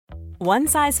One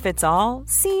size fits all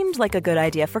seemed like a good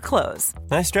idea for clothes.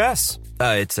 Nice dress.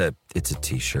 It's a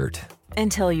t-shirt.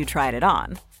 Until you tried it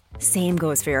on. Same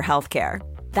goes for your healthcare.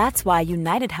 That's why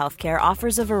United Healthcare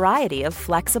offers a variety of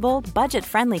flexible,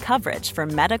 budget-friendly coverage for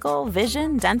medical,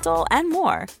 vision, dental, and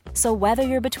more. So whether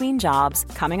you're between jobs,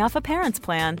 coming off a parent's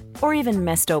plan, or even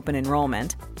missed open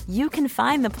enrollment, you can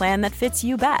find the plan that fits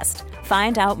you best.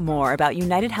 Find out more about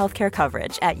United Healthcare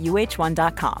coverage at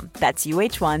uh1.com. That's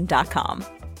uh1.com.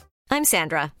 I'm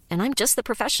Sandra, and I'm just the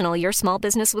professional your small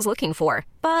business was looking for.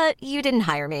 But you didn't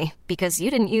hire me because you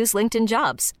didn't use LinkedIn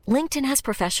Jobs. LinkedIn has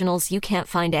professionals you can't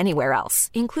find anywhere else,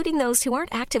 including those who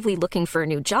aren't actively looking for a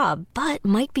new job, but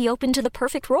might be open to the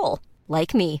perfect role,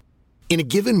 like me. In a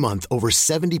given month, over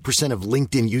 70% of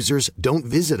LinkedIn users don't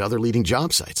visit other leading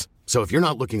job sites. So if you're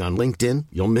not looking on LinkedIn,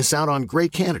 you'll miss out on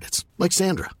great candidates like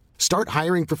Sandra. Start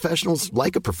hiring professionals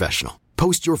like a professional.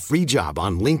 Post your free job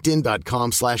on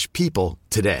linkedin.com/people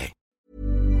today.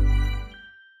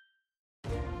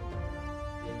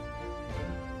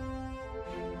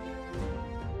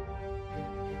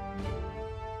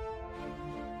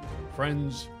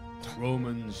 Friends,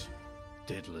 Romans,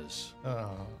 diddlers.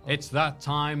 It's that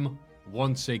time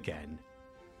once again.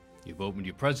 You've opened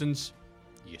your presents,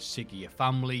 you're sick of your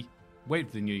family, wait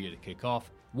for the new year to kick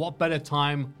off. What better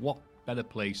time, what better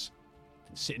place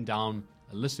than sitting down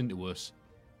and listening to us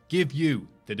give you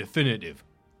the definitive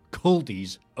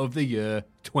Culties of the year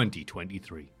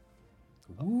 2023.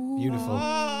 Ooh. Beautiful.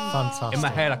 Fantastic. In my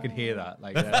head I could hear that.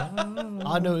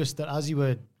 I noticed that as you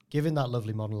were giving that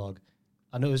lovely monologue,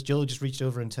 I noticed Joel just reached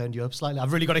over and turned you up slightly.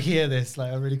 I've really got to hear this.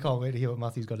 I really can't wait to hear what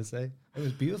Matthew's got to say. It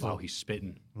was beautiful. Wow, he's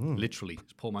spitting. Literally.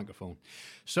 It's Paul microphone.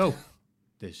 So,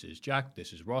 this is Jack,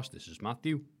 this is Ross, this is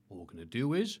Matthew. What we're going to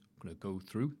do is, we're going to go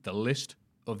through the list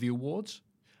of the awards.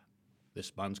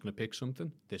 This man's going to pick something.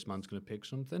 This man's going to pick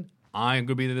something. I'm going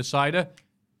to be the decider.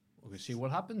 We're going to see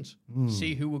what happens.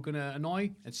 See who we're going to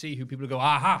annoy and see who people go,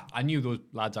 aha, I knew those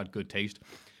lads had good taste.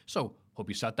 So, hope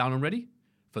you sat down and ready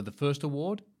for the first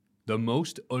award. The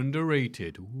most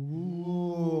underrated.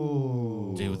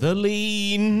 Ooh. Do the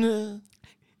lean.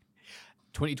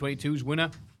 2022's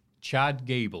winner, Chad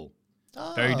Gable.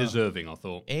 Very deserving, I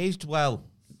thought. Aged well.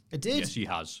 It did. Yes, he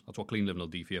has. That's what clean living will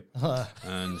do for you.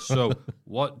 And so,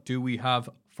 what do we have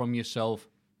from yourself,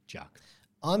 Jack?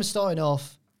 I'm starting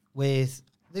off with,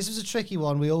 this is a tricky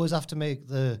one. We always have to make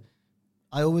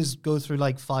I always go through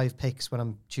like 5 picks when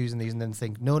I'm choosing these and then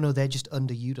think, no, they're just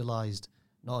underutilized,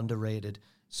 not underrated.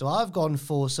 So I've gone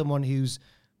for someone who's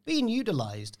been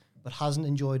utilized but hasn't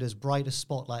enjoyed as bright a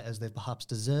spotlight as they've perhaps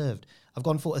deserved. I've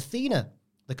gone for Athena,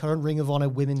 the current Ring of Honor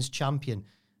Women's Champion.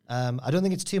 I don't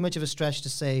think it's too much of a stretch to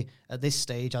say at this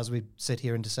stage, as we sit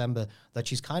here in December, that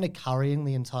she's kind of carrying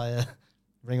the entire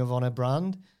Ring of Honor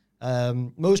brand.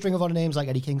 Most Ring of Honor names like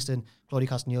Eddie Kingston, Claudia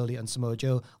Castagnoli, and Samoa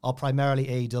Joe are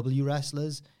primarily AEW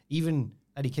wrestlers. Even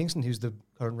Eddie Kingston, who's the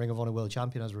current Ring of Honor World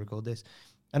Champion as we record this.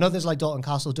 And others like Dalton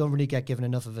Castle don't really get given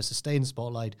enough of a sustained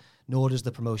spotlight, nor does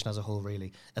the promotion as a whole,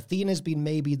 really. Athena's been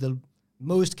maybe the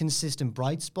most consistent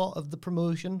bright spot of the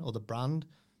promotion or the brand.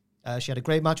 She had a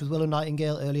great match with Willow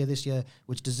Nightingale earlier this year,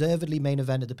 which deservedly main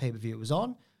evented the pay-per-view it was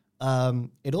on.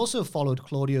 It also followed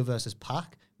Claudio versus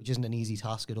Pac, which isn't an easy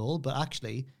task at all, but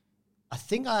actually, I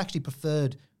think I actually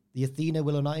preferred the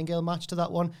Athena-Willow Nightingale match to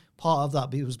that one. Part of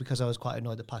that was because I was quite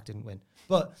annoyed that Pac didn't win.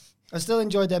 But I still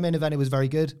enjoyed their main event. It was very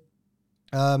good.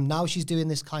 Now she's doing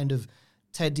this kind of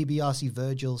Ted DiBiase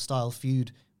Virgil style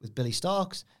feud with Billy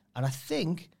Starks, and I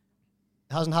think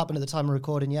it hasn't happened at the time of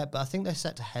recording yet, but I think they're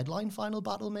set to headline Final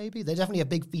Battle maybe. They're definitely a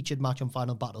big featured match on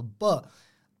Final Battle, but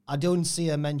I don't see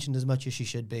her mentioned as much as she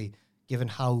should be, given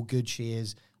how good she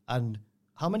is and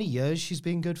how many years she's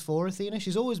been good for, Athena.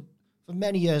 She's always, for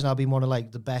many years now, been one of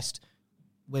like the best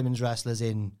women's wrestlers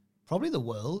in probably the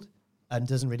world, and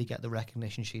doesn't really get the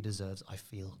recognition she deserves, I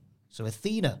feel. So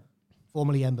Athena,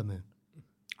 formerly Ember Moon.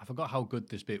 I forgot how good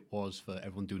this bit was for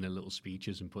everyone doing their little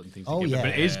speeches and putting things Oh, together.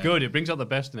 yeah. But it is good. It brings out the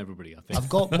best in everybody, I think. I've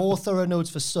got more thorough notes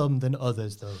for some than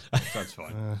others, though. That's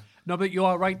fine. No, but you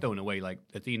are right, though, in a way. Like,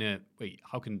 Athena, wait,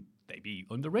 how can they be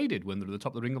underrated when they're at the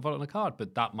top of the Ring of Honor on the card?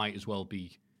 But that might as well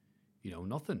be,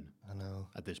 nothing. I know.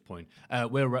 At this point.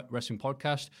 We're a wrestling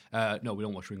podcast. No, we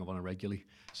don't watch Ring of Honor regularly.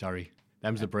 Sorry.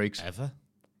 Them's the breaks. Ever?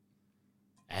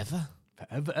 Ever?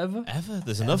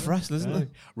 There's enough wrestlers, isn't there?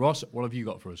 Ross, what have you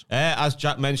got for us? As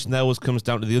Jack mentioned, there always comes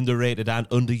down to the underrated and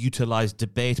underutilized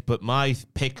debate, but my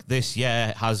pick this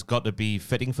year has got to be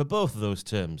fitting for both of those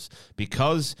terms,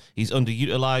 because he's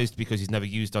underutilized because he's never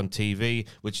used on TV,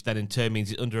 which then in turn means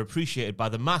he's underappreciated by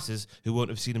the masses who won't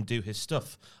have seen him do his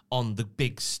stuff. on the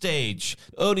big stage.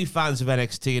 Only fans of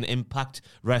NXT and Impact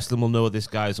Wrestling will know what this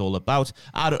guy's all about.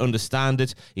 I don't understand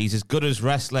it. He's as good as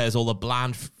wrestler as all the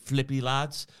bland, flippy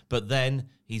lads, but then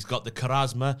he's got the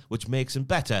charisma, which makes him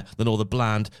better than all the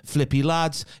bland, flippy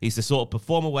lads. He's the sort of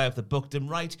performer where if they booked him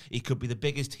right, he could be the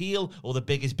biggest heel or the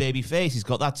biggest baby face. He's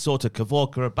got that sort of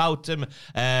cavorka about him.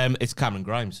 It's Cameron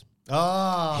Grimes.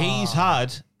 Oh. He's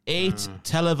had 8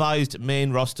 televised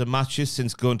main roster matches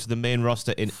since going to the main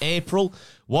roster in April.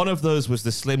 One of those was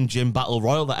the Slim Jim Battle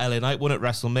Royal that LA Knight won at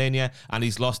WrestleMania, and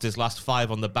he's lost his last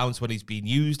 5 on the bounce when he's been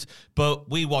used. But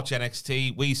we watch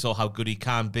NXT. We saw how good he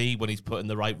can be when he's put in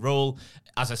the right role.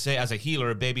 As I say, as a heel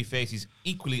or a babyface, he's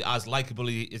equally as likable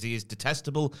as he is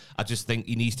detestable. I just think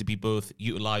he needs to be both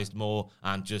utilised more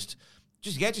and just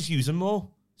use him more.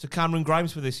 So Cameron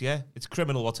Grimes for this year. It's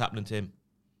criminal what's happening to him.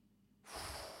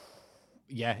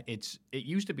 Yeah, it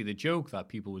used to be the joke that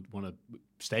people would want to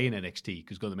stay in NXT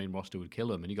because going to the main roster would kill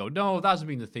them. And you go, no, that hasn't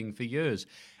been the thing for years.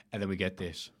 And then we get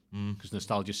this because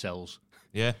nostalgia sells.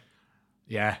 Yeah.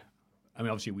 Yeah. I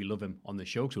mean, obviously, we love him on the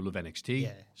show because we love NXT.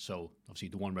 Yeah. So, obviously,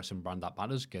 the one wrestling brand that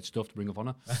matters gets stuff to Ring of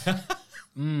Honor.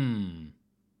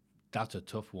 That's a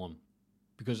tough one.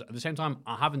 Because at the same time,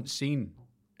 I haven't seen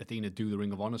Athena do the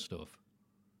Ring of Honor stuff.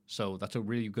 So that's a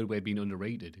really good way of being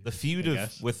underrated. The feud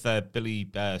with Billy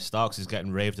Starks is getting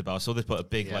raved about. I saw they put a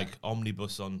big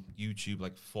omnibus on YouTube,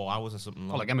 4 hours or something.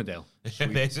 Like Emmerdale.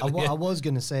 I was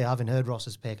going to say, having heard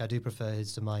Ross's pick, I do prefer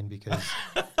his to mine because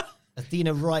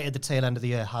Athena, right at the tail end of the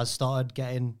year, has started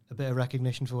getting a bit of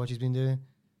recognition for what she's been doing.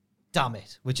 Damn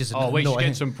it, which is annoying. She's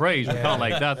getting some praise. We can't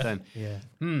like that then.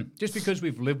 Yeah. Just because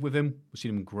we've lived with him, we've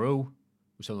seen him grow,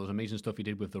 we saw those amazing stuff he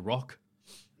did with The Rock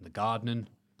and the gardening.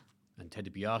 And Ted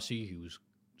DiBiase, who's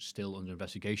still under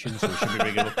investigation, so we should be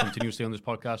bringing it up continuously on this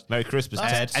podcast. Merry Christmas,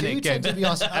 Ted. And again, Ted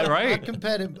DiBiase. Right? I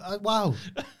compared him. Wow.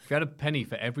 If you had a penny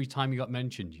for every time you got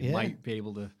mentioned, you might be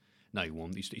able to. No, you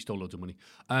won't. He stole loads of money.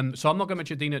 So I'm not going to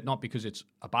mention Athena, not because it's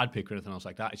a bad pick or anything else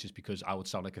like that. It's just because I would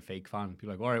sound like a fake fan. People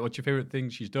are like, all right, what's your favorite thing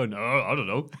she's done? I don't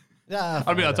know. Yeah,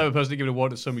 I'd be that type of person to give an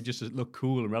award to somebody just to look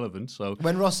cool and relevant. So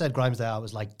when Ross said Grimes there, I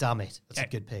was like, damn it, that's a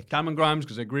good pick. Cameron Grimes,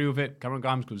 because I agree with it. Cameron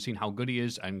Grimes, because we've seen how good he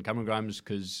is. And Cameron Grimes,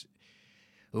 because,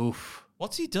 oof.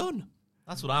 What's he done?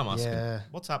 That's what I'm asking. Yeah.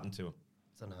 What's happened to him?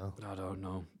 I don't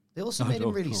know. They also made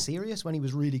him really serious when he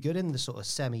was really good in the sort of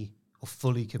semi or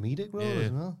fully comedic role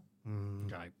as well.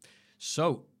 Right.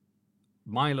 So,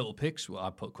 my little picks, well,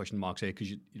 I put question marks here because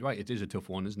you're right, it is a tough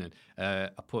one, isn't it? I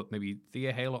put maybe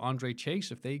Thea Hale or Andre Chase,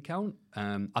 if they count.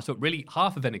 I thought really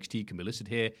half of NXT can be listed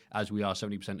here as we are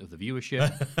 70% of the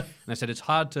viewership. And I said it's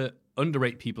hard to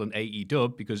underrate people in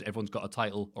AEW because everyone's got a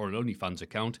title or an OnlyFans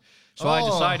account. So I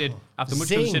decided, after much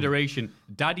consideration,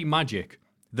 Daddy Magic,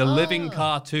 the living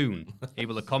cartoon,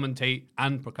 able to commentate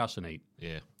and procrastinate.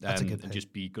 Yeah. That's a good pick. And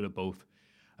just be good at both.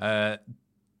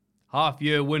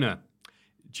 Half-year winner.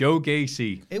 Joe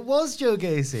Gacy. It was Joe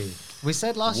Gacy. We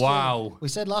said last year. We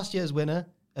said last year's winner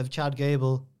of Chad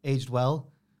Gable aged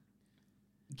well.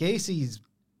 Gacy's.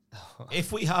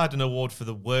 If we had an award for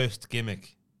the worst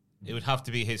gimmick, it would have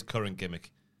to be his current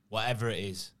gimmick, whatever it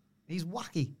is. He's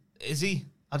wacky. Is he?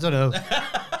 I don't know.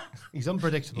 He's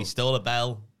unpredictable. He stole a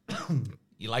bell.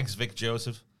 He likes Vic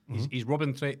Joseph. He's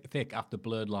Robin Thicke after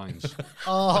Blurred Lines.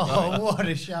 Oh, what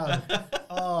a shout.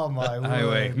 Oh, my word.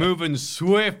 Anyway, moving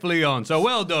swiftly on. So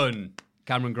well done,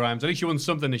 Cameron Grimes. At least you won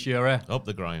something this year, eh? Up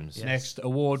the Grimes. Yes. Next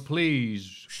award,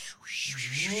 please.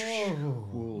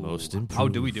 Most improved. How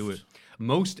do we do it?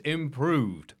 Most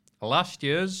improved. Last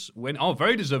year's win. Oh,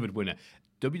 very deserved winner.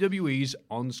 WWE's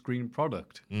on-screen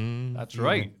product. That's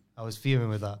right. I was fuming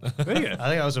with that. Were you? I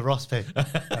think that was a Ross pick,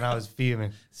 and I was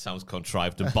fuming. Sounds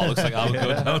contrived and bollocks like I'll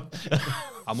go down.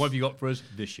 And what have you got for us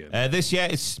this year? This year,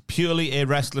 it's purely a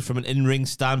wrestler from an in-ring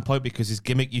standpoint because his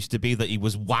gimmick used to be that he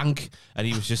was wank, and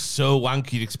he was just so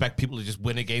wank you'd expect people to just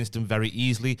win against him very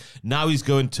easily. Now he's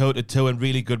going toe-to-toe in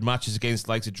really good matches against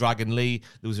likes of Dragon Lee.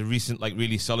 There was a recent,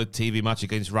 really solid TV match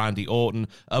against Randy Orton.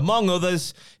 Among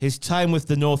others, his time with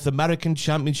the North American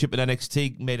Championship in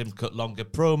NXT made him cut longer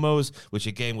promos, which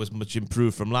again was much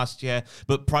improved from last year.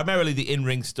 But primarily the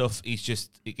in-ring stuff,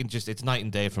 it's night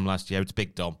and day from last year. It's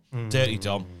Big Dom. Dirty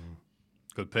Dom.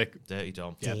 Good pick. Dirty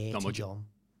Dom. Yeah, Dirty not much Dom.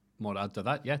 more to add to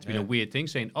that. Yeah, it's been a weird thing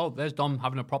saying, oh, there's Dom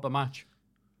having a proper match.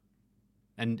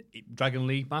 And Dragon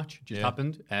Lee match just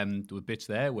happened. There were bits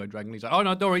there where Dragon Lee's like, oh,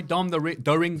 no, don't worry, Dom, the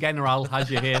ring general has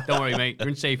you here. Don't worry, mate. You're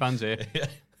in safe hands here.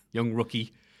 Young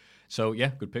rookie. So,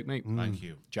 yeah, good pick, mate. Thank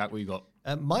you. Jack, what you got?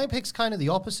 My pick's kind of the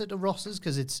opposite of Ross's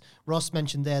because Ross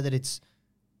mentioned there that it's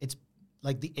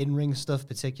like the in-ring stuff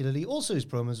particularly, also his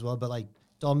promo as well, but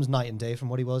Dom's night and day from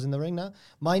what he was in the ring now.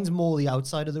 Mine's more the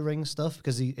outside of the ring stuff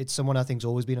because it's someone I think's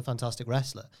always been a fantastic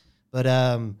wrestler. But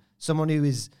someone who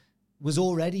was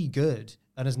already good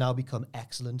and has now become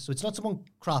excellent. So it's not someone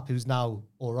crap who's now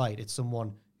all right. It's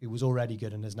someone who was already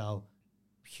good and is now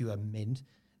pure mint.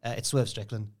 It's Swerve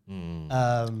Strickland.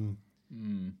 Not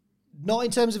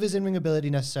in terms of his in-ring ability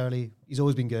necessarily. He's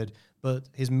always been good. But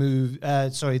his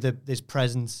his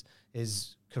presence,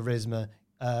 his charisma.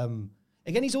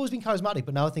 Again, he's always been charismatic,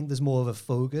 but now I think there's more of a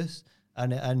focus.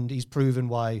 And he's proven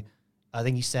why. I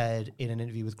think he said in an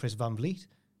interview with Chris Van Vliet,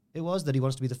 it was that he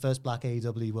wants to be the first black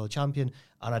AEW world champion.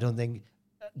 And I don't think,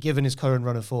 given his current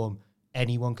run of form,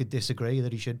 anyone could disagree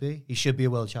that he should be. He should be a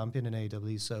world champion in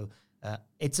AEW. So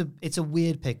it's a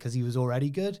weird pick because he was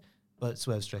already good, but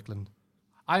Swerve Strickland.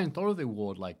 I hadn't thought of the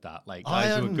award like that. Like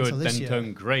guys who were good then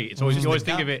turned great. It's always you always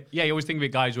think of it. Yeah, you always think of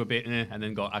it. Guys who were a bit and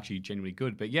then got actually genuinely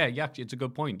good. But yeah, actually, it's a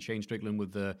good point. Shane Strickland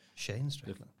with the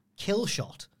kill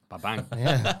shot. Bang.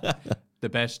 Yeah, the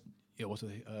best. Yeah, what's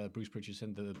it? Bruce Pritchard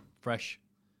said the fresh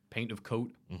paint of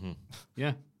coat. Mm-hmm.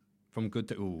 Yeah, from good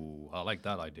to I like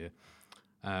that idea.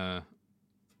 Damn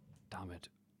it.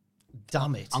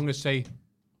 I'm gonna say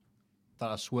that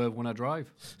I swerve when I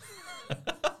drive.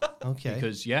 Okay.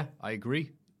 Because yeah, I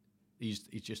agree. He's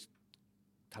just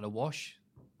had a wash.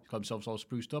 He's got himself all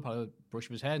spruced up, had a brush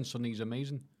of his hair, and suddenly he's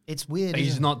amazing. It's weird.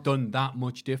 He's not done that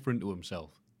much different to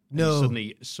himself. No. He's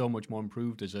suddenly so much more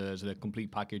improved as a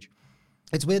complete package.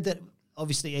 It's weird that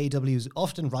obviously AEW is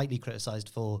often rightly criticised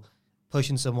for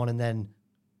pushing someone and then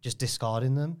just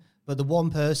discarding them. But the one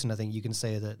person I think you can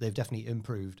say that they've definitely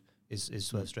improved is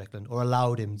Swerve Strickland, or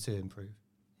allowed him to improve.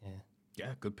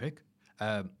 Yeah, good pick.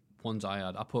 Ones I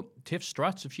had. I put Tiff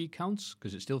Stratz if she counts,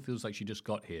 because it still feels like she just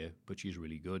got here, but she's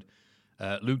really good.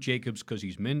 Luke Jacobs because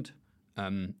he's mint.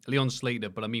 Leon Slater,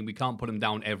 but I mean, we can't put him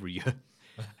down every year.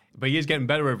 But he is getting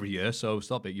better every year, so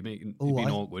stop it. You're being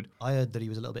awkward. I heard that he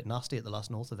was a little bit nasty at the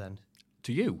last North event.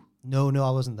 To you? No,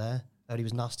 I wasn't there. I heard he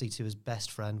was nasty to his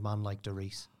best friend, man like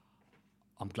Doris.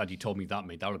 I'm glad you told me that,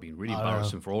 mate. That would have been really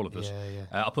embarrassing for all of us.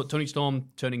 Yeah. I put Tony Storm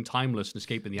turning timeless and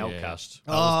escaping the Outcast.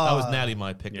 That was nearly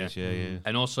my pick this year, yeah.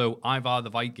 And also, Ivar the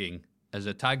Viking. As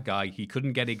a tag guy, he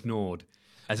couldn't get ignored.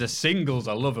 As a singles,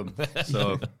 I love him.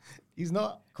 So he's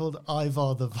not called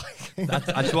Ivar the Viking.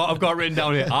 That's what I've got written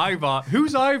down here. Ivar.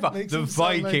 Who's Ivar? The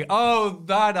Viking.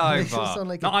 That Ivar.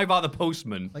 Like not Ivar the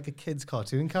Postman. Like a kid's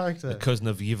cartoon character. The cousin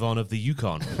of Yvonne of the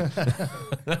Yukon.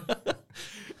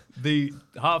 The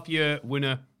half-year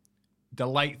winner,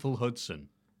 Delightful Hudson.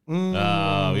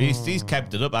 Oh, he's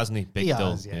kept it up, hasn't he? Big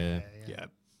Dog. Yeah.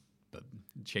 But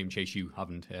shame Chase you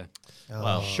haven't.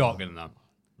 Well, shocking that.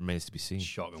 Remains to be seen.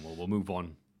 Shocking. Well, we'll move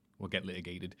on. We'll get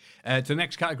litigated. To the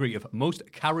next category of most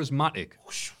charismatic.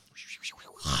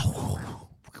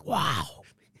 Wow.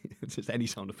 Just any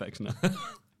sound effects now.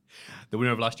 The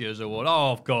winner of last year's award.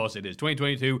 Oh, of course it is.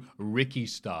 2022, Ricky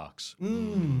Starks. I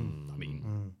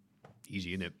mean,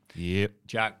 easy, isn't it? Yep.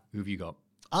 Jack, who have you got?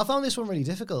 I found this one really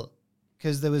difficult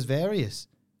because there was various.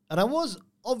 And I was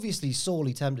obviously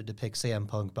sorely tempted to pick CM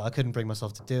Punk, but I couldn't bring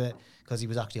myself to do it because he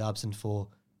was actually absent for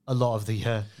a lot of the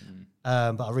year.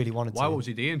 But I really wanted to. Why? What was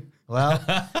he doing?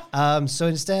 Well, so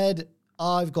instead,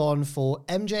 I've gone for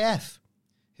MJF,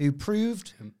 who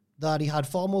proved that he had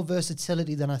far more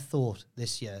versatility than I thought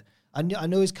this year. I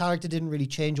know his character didn't really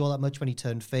change all that much when he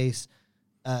turned face,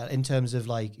 in terms of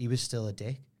like he was still a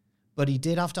dick. But he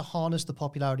did have to harness the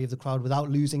popularity of the crowd without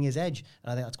losing his edge.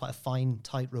 And I think that's quite a fine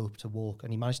tightrope to walk.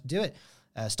 And he managed to do it.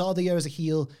 Start of the year as a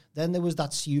heel. Then there was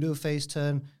that pseudo face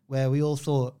turn where we all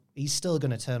thought he's still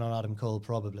going to turn on Adam Cole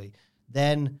probably.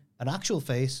 Then an actual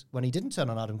face when he didn't turn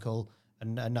on Adam Cole.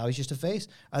 And now he's just a face.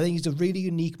 I think he's a really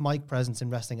unique mic presence in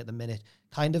wrestling at the minute.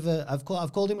 Kind of I've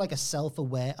called him like a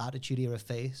self-aware Attitude Era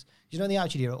face. You know, in the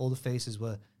Attitude Era, all the faces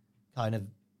were kind of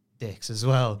dicks as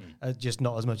well. Just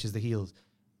not as much as the heels.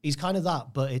 He's kind of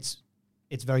that, but it's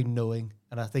very knowing.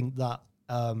 And I think that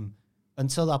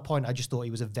until that point, I just thought he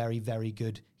was a very, very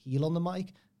good heel on the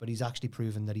mic, but he's actually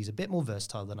proven that he's a bit more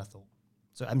versatile than I thought.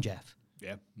 So MJF.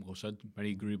 Yeah, well said.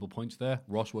 Many agreeable points there.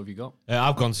 Ross, what have you got?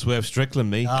 I've gone Swerve Strickland,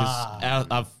 me, because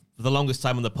I've for the longest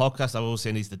time on the podcast, I've always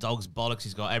saying he's the dog's bollocks.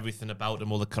 He's got everything about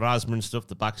him, all the charisma and stuff,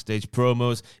 the backstage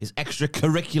promos, his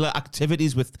extracurricular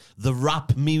activities with the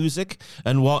rap music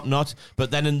and whatnot. But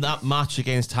then in that match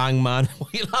against Hangman,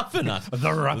 what are you laughing at?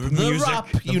 The rap music.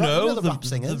 The rap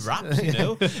singers. The rap, you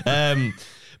know.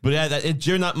 But yeah,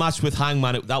 during that match with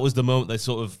Hangman, that was the moment they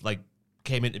sort of like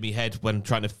came into my head when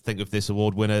trying to think of this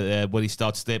award winner, when he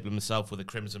starts stapling himself with a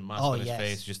crimson mask on his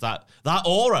face. Just that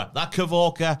aura, that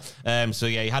Kavorka. So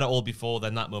yeah, he had it all before.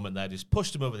 Then that moment there just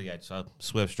pushed him over the edge. So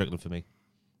Swerve Strickland for me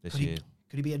this year.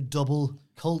 Could he be a double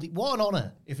Culty? What an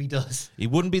honour if he does. He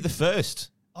wouldn't be the first.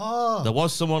 Oh. There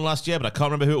was someone last year, but I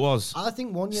can't remember who it was. I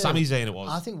think one year... Sami Zayn it was.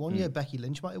 I think one year Becky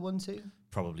Lynch might have won too.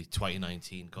 Probably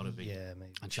 2019, gotta be. Yeah,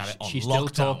 maybe. And she had it on She still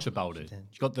lockdown. talks about it.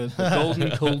 She's got the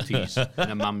golden Culties in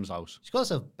her mum's house. She's got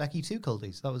herself Becky 2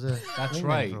 Culties. That was a That's thing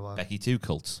right. for a while. Becky 2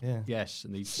 cults. Yeah. Yes,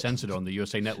 and they censored it on the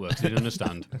USA Network. They didn't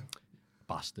understand.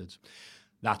 Bastards.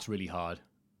 That's really hard.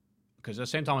 Because at the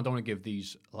same time, I don't want to give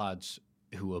these lads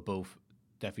who are both...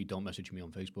 Definitely don't message me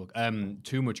on Facebook.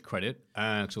 Too much credit.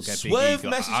 Cause I'll get Swerve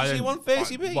big ego. messages you on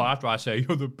Facebook? Well, after I say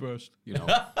you're the best, you know,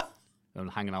 I'm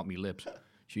hanging out my lips.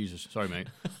 Jesus, sorry, mate.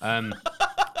 But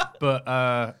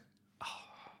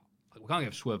we can't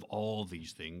give Swerve all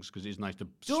these things because it's nice to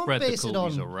spread the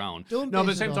Culties around. But at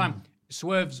the same time,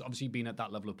 Swerve's obviously been at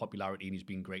that level of popularity and he's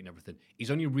been great and everything.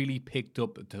 He's only really picked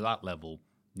up to that level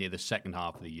near the second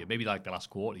half of the year, maybe like the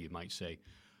last quarter, you might say,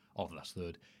 or the last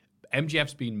third.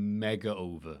 MJF's been mega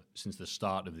over since the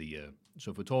start of the year.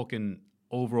 So if we're talking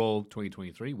overall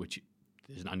 2023, which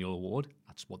is an annual award,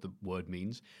 that's what the word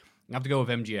means, I have to go with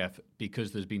MJF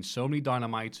because there's been so many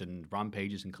dynamites and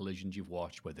rampages and collisions you've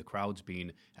watched where the crowd's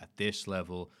been at this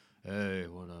level, hey,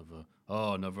 whatever,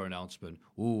 oh, another announcement,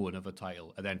 ooh, another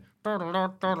title, and then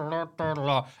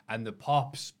and the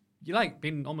pops, you like,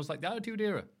 been almost like the Attitude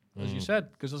Era, as you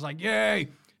said, because it's like, yay!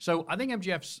 So I think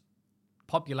MJF's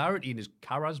popularity and his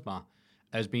charisma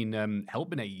has been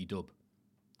helping AEW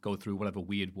go through whatever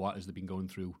weird waters they've been going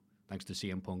through thanks to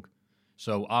CM Punk.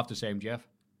 So I have to say MJF.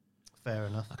 Fair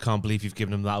enough. I can't believe you've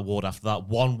given him that award after that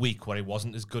 1 week where he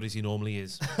wasn't as good as he normally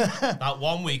is. That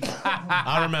 1 week,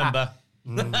 I remember.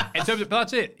 In terms of, but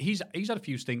that's it. He's had a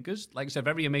few stinkers. Like I said,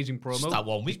 very amazing promo. Just that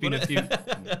 1 week, Been a few.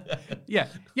 Yeah.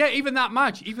 Even that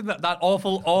match, even that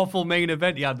awful main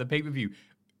event he had, the pay-per-view.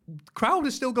 Crowd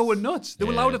is still going nuts. They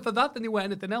were louder for that than they were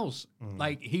anything else.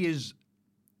 Like, he is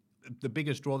the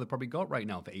biggest draw they've probably got right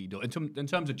now for AEW. In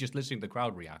terms of just listening to the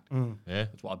crowd react. Yeah.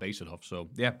 That's what I base it off. So,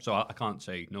 yeah, so I can't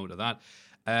say no to that.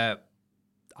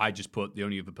 I just put, the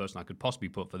only other person I could possibly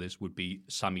put for this would be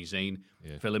Sami Zayn.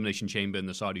 For Elimination Chamber and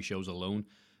the Saudi shows alone.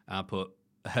 I put,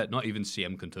 not even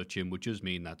CM can touch him, which does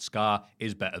mean that Scar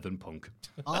is better than Punk.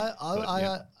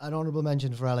 I an honourable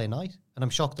mention for LA Knight, and I'm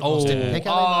shocked that Ross didn't pick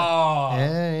LA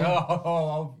Knight. Yeah.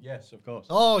 Oh, yes, of course.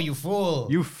 Oh, you fool.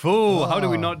 You fool. How do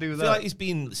we not do I that? feel like he's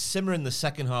been simmering the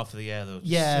second half of the year, though.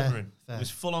 Just Yeah, simmering. fair. He was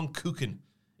full on cooking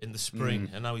in the spring,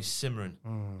 and now he's simmering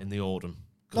in the autumn.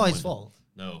 Not his fault.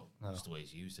 No, that's the way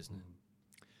he's used, isn't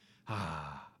it?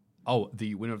 Oh,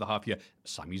 the winner of the half year,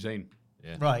 Sami Zayn.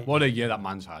 Yeah. Right. What a year that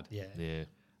man's had. Yeah.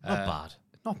 Not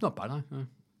bad. Not bad, huh?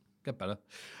 Get better.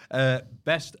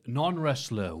 Best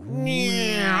non-wrestler.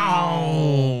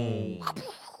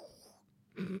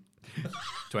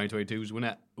 2022's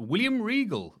winner, William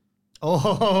Regal.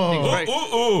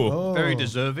 Oh. Very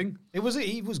deserving. He was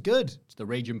good. It's the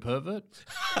raging pervert.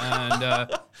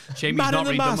 And shame he's Man in not the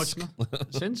really done Mask. much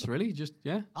since, really. Just,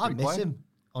 yeah. I pretty miss quiet. him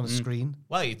on the screen.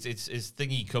 Well, it's his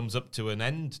thingy comes up to an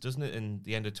end, doesn't it, in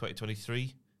the end of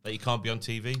 2023? That he can't be on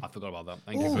TV. I forgot about that.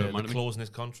 Thank you For for the reminding me. clause in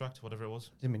his contract, whatever it was.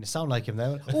 Didn't mean to sound like him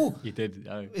there. Oh, You did.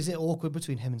 is it awkward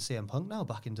between him and CM Punk now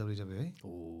back in WWE?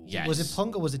 Yes. Was it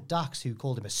Punk or was it Dax who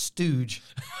called him a stooge?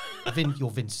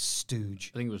 You're Vince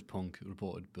Stooge. I think it was Punk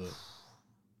reported, but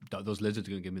those lizards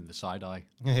are going to give him the side eye.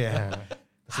 Yeah.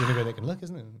 That's the only way they can look,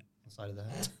 isn't it? On the side of the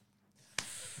head.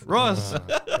 Ross,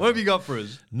 what have you got for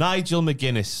us? Nigel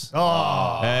McGuinness.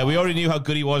 We already knew how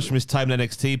good he was from his time in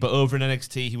NXT, but over in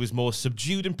NXT, he was more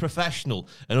subdued and professional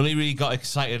and only really got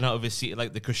excited out of his seat,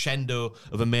 like the crescendo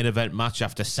of a main event match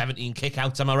after 17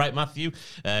 kickouts. Am I right, Matthew?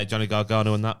 Johnny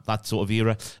Gargano and that sort of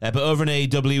era. But over in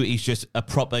AEW, he's just a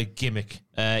proper gimmick.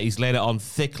 He's laid it on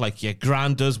thick like your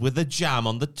gran does with the jam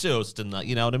on the toast and that,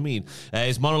 you know what I mean?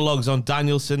 His monologues on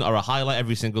Danielson are a highlight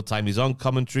every single time he's on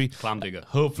commentary. Clam digger.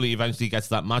 Hopefully he eventually gets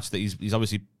that match that he's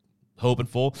obviously hoping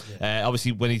for.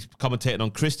 Obviously when he's commentating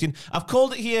on Christian. I've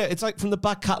called it here, it's like from the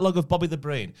back catalogue of Bobby the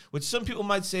Brain, which some people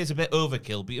might say is a bit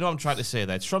overkill, but you know what I'm trying to say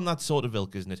there. It's from that sort of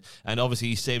ilk, isn't it? And obviously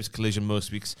he saves Collision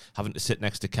most weeks having to sit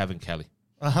next to Kevin Kelly.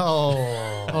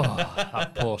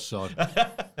 That poor sod.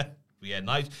 Yeah,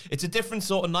 Nigel. It's a different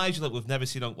sort of Nigel that I've never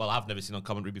seen on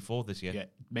commentary before this year. Yeah,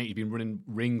 mate, you've been running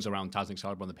rings around Taz and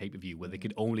Excalibur on the pay-per-view where they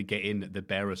could only get in the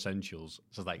bare essentials.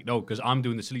 So it's like, no, because I'm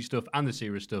doing the silly stuff and the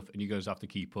serious stuff, and you guys have to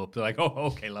keep up. They're like, oh,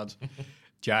 okay, lads.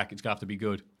 Jack, it's going to have to be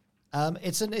good.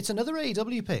 It's another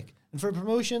AEW pick. And for a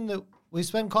promotion that we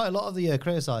spent quite a lot of the year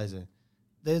criticising,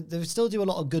 they still do a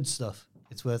lot of good stuff.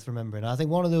 It's worth remembering. I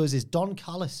think one of those is Don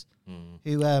Callis, who Ooh,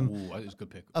 that is a good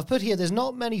pick. I've put here, there's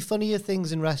not many funnier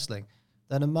things in wrestling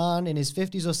than a man in his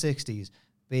 50s or 60s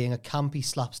being a campy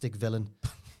slapstick villain.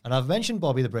 And I've mentioned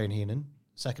Bobby the Brain Heenan,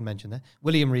 second mention there,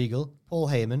 William Regal, Paul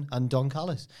Heyman, and Don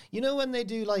Callis. You know when they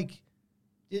do like,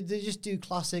 they just do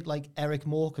classic like Eric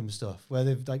Morecambe stuff where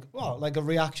they've like, oh, like a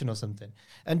reaction or something.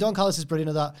 And Don Callis is brilliant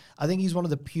at that. I think he's one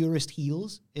of the purest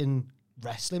heels in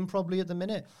wrestling probably at the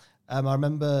minute. I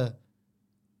remember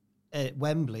at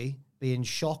Wembley being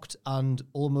shocked and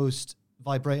almost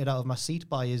vibrated out of my seat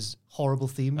by his horrible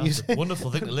theme music. That's a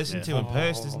wonderful thing to listen to in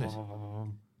person, isn't it?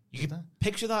 You can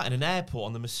picture that in an airport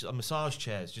on the massage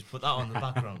chairs. Just put that on the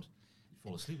background. You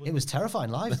fall asleep. It was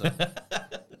terrifying live though.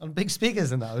 On big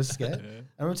speakers and that, I was scared.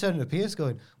 I remember turning to Pierce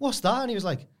going, "What's that?" And he was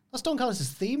like, "That's Don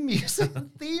Callis' theme music."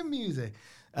 Theme music.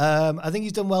 I think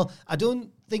he's done well. I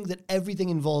don't think that everything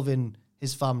involving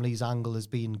his family's angle has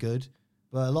been good,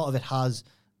 but a lot of it has.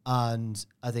 And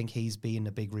I think he's been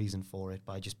a big reason for it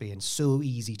by just being so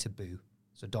easy to boo.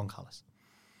 So Don Callis.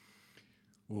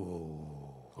 I'm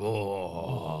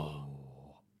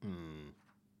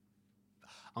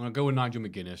going to go with Nigel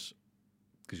McGuinness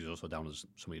because he's also down as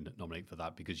somebody nominated for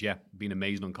that because, been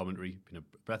amazing on commentary, been a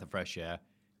breath of fresh air.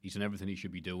 He's done everything he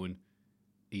should be doing.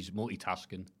 He's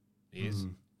multitasking. He is.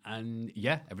 And,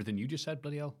 everything you just said,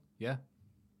 bloody hell. Yeah.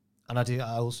 And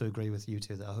I also agree with you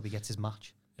two that I hope he gets his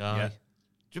match. Yeah.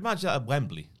 Do you imagine that at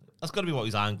Wembley? That's got to be what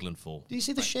he's angling for. Do you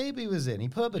see the shape he was in? He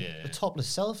put up a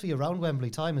topless selfie around Wembley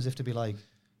time as if to be like...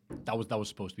 That was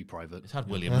supposed to be private. It had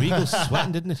William Regal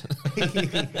sweating, didn't it?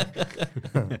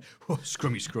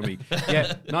 Scrummy.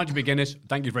 Yeah, Nigel McGuinness,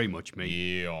 thank you very much, mate.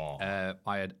 Yeah.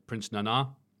 I had Prince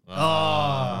Nana. Oh.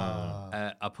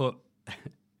 I put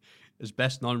as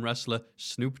best non-wrestler,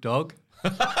 Snoop Dogg.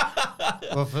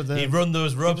 Well, he run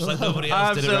those ropes like nobody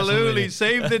else did. Absolutely,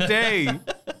 saved the day.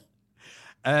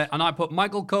 And I put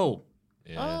Michael Cole.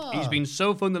 Yeah. He's been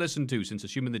so fun to listen to since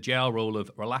assuming the JR role of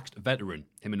relaxed veteran.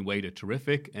 Him and Wade are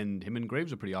terrific, and him and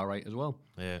Graves are pretty all right as well.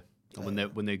 Yeah.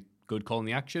 And when they're good calling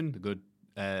the action, they're good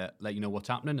let you know what's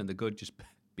happening, and they're good just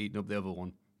beating up the other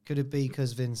one. Could it be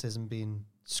because Vince hasn't been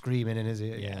screaming in his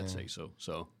ear? Yeah, I'd say so.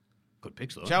 So, good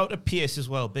picks, though. Shout out to Pierce as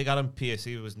well. Big Adam Pierce.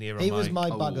 He was near. He was my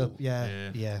backup.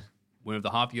 Yeah. Winner of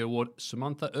the half-year award,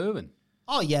 Samantha Irvin.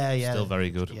 Oh, yeah. Still very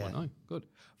good. Yeah. Oh, good.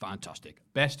 Fantastic.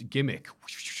 Best gimmick.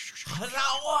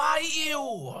 How are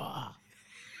you?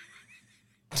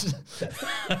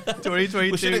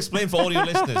 2022. We should explain for all your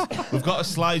listeners. We've got a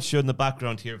slideshow in the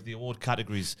background here of the award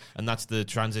categories, and that's the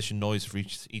transition noise for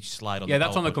each slide.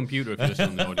 That's on the computer if you're listening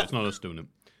on the audio. It's not us doing it.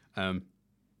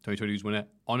 2022's winner,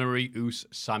 Honorary Oos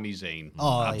Sami Zayn.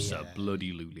 Oh,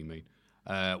 Absolutely, mate.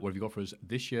 What have you got for us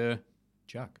this year,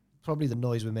 Jack? Probably the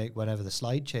noise we make whenever the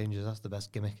slide changes. That's the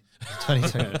best gimmick.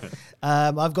 2020.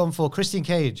 I've gone for Christian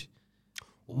Cage.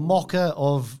 Mocker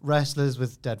of wrestlers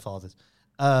with dead fathers.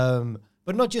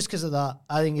 But not just because of that.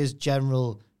 I think his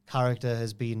general character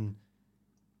has been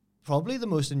probably the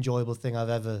most enjoyable thing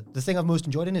the thing I've most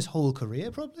enjoyed in his whole career,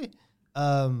 probably.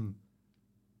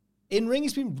 In ring,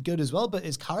 he's been good as well, but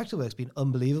his character work's been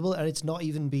unbelievable, and it's not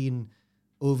even been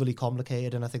overly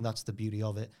complicated, and I think that's the beauty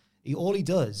of it. All he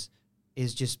does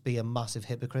is just be a massive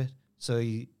hypocrite. So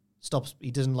he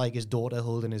doesn't like his daughter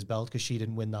holding his belt because she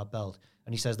didn't win that belt.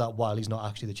 And he says that while he's not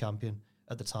actually the champion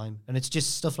at the time. And it's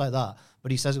just stuff like that.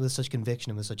 But he says it with such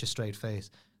conviction and with such a straight face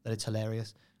that it's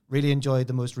hilarious. Really enjoyed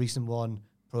the most recent one,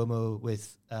 promo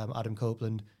with Adam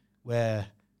Copeland, where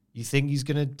you think he's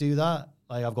going to do that.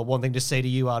 Like, I've got one thing to say to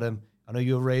you, Adam. I know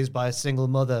you were raised by a single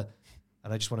mother.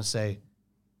 And I just want to say,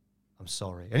 I'm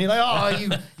sorry. And you're like,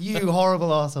 oh, you horrible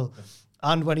arsehole.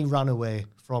 And when he ran away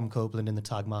from Copeland in the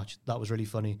tag match, that was really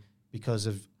funny because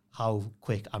of how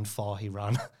quick and far he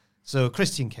ran. So,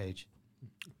 Christian Cage.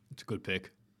 It's a good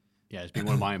pick. Yeah, it's been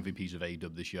one of my MVPs of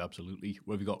AEW this year, absolutely.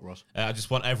 What have you got, Ross? I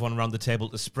just want everyone around the table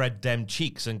to spread them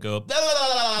cheeks and go,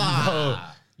 No,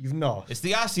 you've not. It's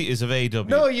the ass eaters of AEW.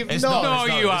 No, you've it's not. No,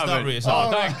 you it's haven't. Not really, it's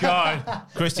not. Thank God.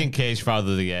 Christian Cage, Father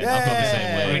of the Year. I've got the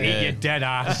same way. We eat your dead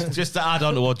ass. Just to add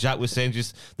on to what Jack was saying,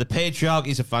 just the Patriarch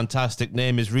is a fantastic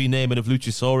name. His renaming of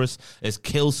Luchasaurus as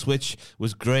Kill Switch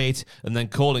was great, and then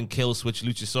calling Kill Switch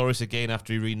Luchasaurus again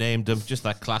after he renamed him. Just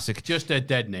that classic. Just a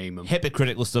dead name.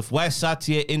 Hypocritical stuff. We're sat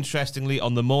here, interestingly,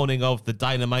 on the morning of the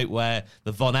Dynamite where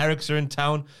the Von Erichs are in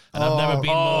town, and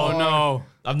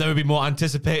I've never been more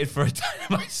anticipated for a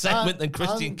Dynamite segment than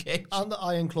Christian Cage. And the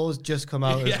Iron Claws just come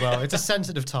out as well. It's a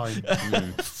sensitive time.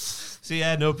 So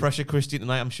yeah, no pressure, Christian,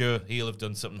 tonight. I'm sure he'll have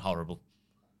done something horrible.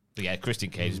 But yeah, Christian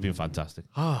Cage has been fantastic.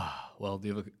 Well,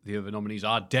 the other nominees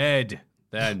are dead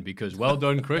then, because well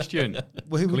done, Christian.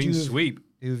 Well, Clean sweep.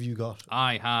 Who have you got?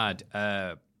 I had,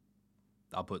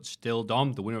 I'll put still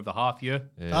Dom, the winner of the half year.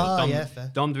 Yeah. Fair.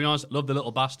 Dom, to be honest, love the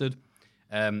little bastard.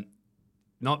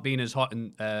 Not being as hot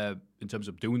in terms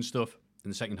of doing stuff in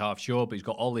the second half, sure, but he's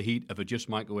got all the heat of a just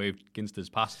microwaved Ginster's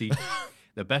pasty.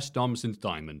 The best Dom since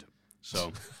Diamond.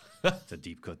 So it's a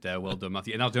deep cut there. Well done,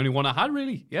 Matthew. And that was the only one I had,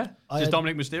 really. Yeah. Just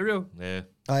Dominic Mysterio. Yeah.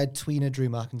 I had tweener Drew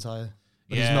McIntyre.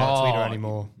 But Yeah. he's not a Oh, tweener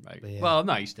anymore. Right. But yeah. Well,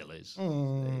 no, he still is.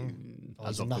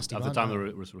 He's a nasty at the man time now.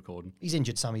 we was recording. He's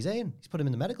injured Sami Zayn. He's put him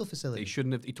in the medical facility. He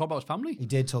shouldn't have. He talked about his family. He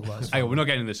did talk about his Hey, family. we're not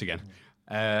getting this again.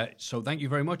 So thank you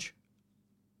very much.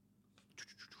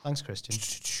 Thanks, Christian.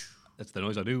 That's the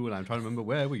noise I do when I'm trying to remember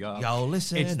where we are. Yo,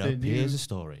 listen It's up. the Here's new- a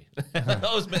story. That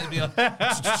was meant to be on.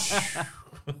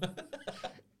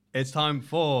 It's time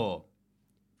for.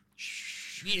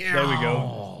 There we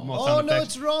go. More sound no,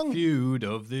 effects. it's wrong. Feud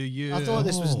of the year. I thought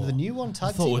this was the new one. I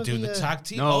Tag thought team we were of the doing the year. tag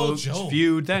team. No, oh, it's Joe.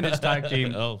 feud, then it's tag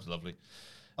team. Oh, lovely.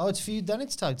 Oh, it's feud, then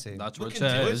it's tag team. That's We what it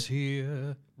can do says it.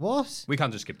 here. What? We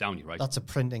can't just skip down, you right? That's a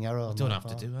printing error. On Don't my have to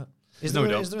part. do that. Is No, there,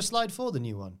 we don't. is there a slide for the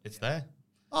new one? It's there.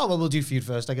 Oh, well, we'll do feud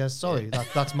first, I guess. Sorry,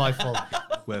 that's my fault.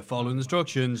 We're following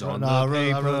instructions on No, the I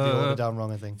paper. wrote the order down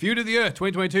wrong, I think. Feud of the year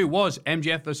 2022 was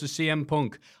MJF versus CM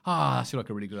Punk. That seemed like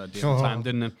a really good idea at the time,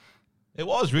 didn't it? It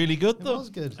was really good, It though. was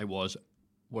good. It was.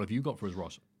 What have you got for us,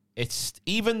 Ross? It's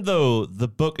even though the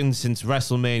booking since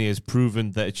WrestleMania has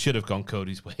proven that it should have gone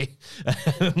Cody's way,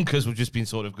 because we've just been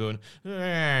sort of going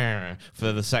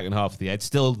for the second half of the year. It's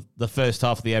still the first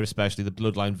half of the year, especially the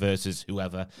Bloodline versus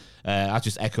whoever. I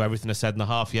just echo everything I said in the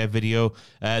half-year video.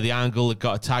 The Angle that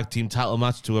got a tag team title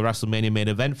match to a WrestleMania main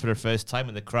event for the first time,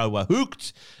 and the crowd were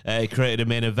hooked. It created a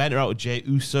main eventer out of Jey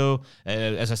Uso.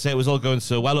 As I say, it was all going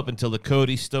so well up until the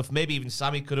Cody stuff. Maybe even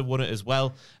Sammy could have won it as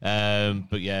well.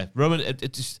 But yeah, Roman,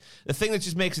 it just the thing that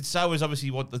just makes it sour is obviously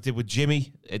what they did with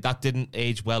Jimmy. That didn't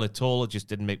age well at all. It just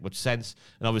didn't make much sense.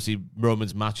 And obviously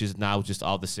Roman's matches now just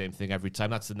are the same thing every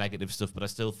time. That's the negative stuff, but I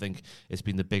still think it's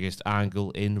been the biggest angle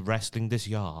in wrestling this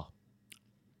year.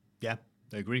 Yeah,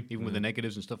 I agree. Even with the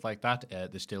negatives and stuff like that,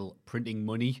 they're still printing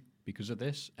money because of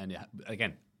this. And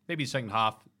again, maybe the second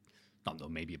half, not know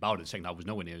maybe about it, the second half was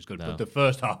nowhere near as good, but the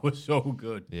first half was so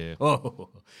good. Yeah. Oh.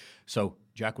 So,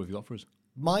 Jack, what have you got for us?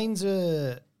 Mine's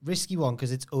a risky one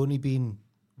because it's only been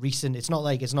recent. It's not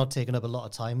like it's not taken up a lot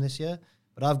of time this year,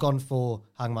 but I've gone for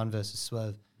Hangman versus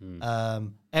Swerve.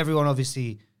 Everyone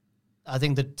obviously, I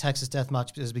think the Texas Death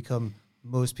Match has become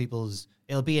most people's,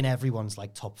 it'll be in everyone's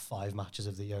like top 5 matches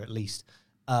of the year at least.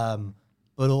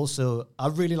 But also, I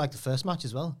really like the first match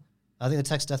as well. I think the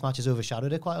Texas Death Match has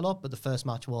overshadowed it quite a lot, but the first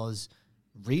match was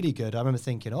really good. I remember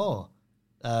thinking,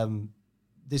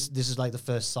 this is like the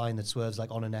first sign that Swerve's like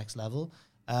on a next level.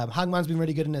 Hangman's been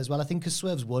really good in it as well. I think because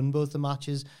Swerve's won both the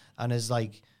matches and has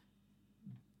like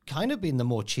kind of been the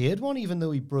more cheered one, even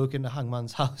though he broke into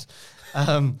Hangman's house.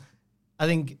 I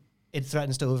think it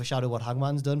threatens to overshadow what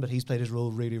Hangman's done, but he's played his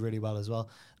role really, really well as well.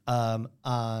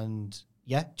 And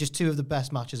yeah, just 2 of the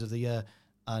best matches of the year.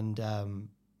 And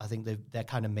I think they're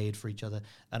kind of made for each other.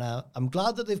 And I'm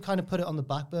glad that they've kind of put it on the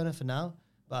back burner for now,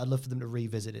 but I'd love for them to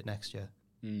revisit it next year.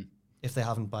 If they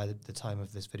haven't by the time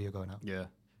of this video going out. Yeah.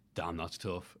 Damn, that's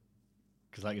tough.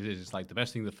 Because like it is, it's like the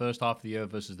best thing the first half of the year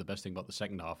versus the best thing about the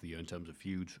second half of the year in terms of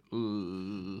feuds. I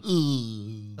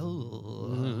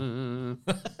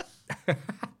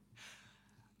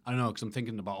don't know, because I'm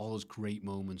thinking about all those great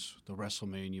moments, the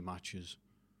WrestleMania matches,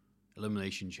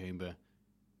 Elimination Chamber,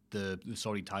 the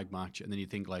sorry tag match, and then you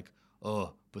think like,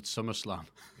 oh, but SummerSlam.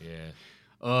 Yeah.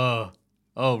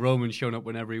 Oh, Roman's showing up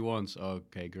whenever he wants.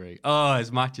 Okay, great. Oh, his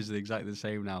matches are exactly the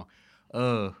same now.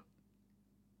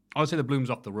 I would say the bloom's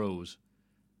off the rose,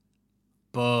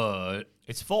 but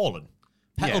It's fallen.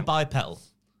 Petal Yeah. by petal.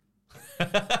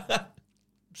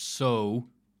 so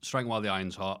striking while the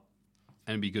iron's hot,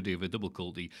 and it'd be good to have a double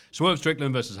culty. Swerve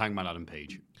Strickland versus Hangman Adam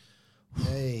Page.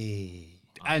 Hey.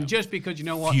 And just because, you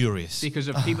know what? Furious. Because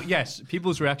of people, yes,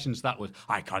 people's reactions to that was,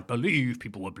 I can't believe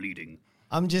people were bleeding.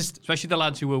 I'm just... Especially the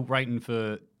lads who were writing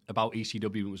about ECW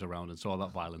when it was around and saw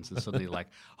that violence, and suddenly like,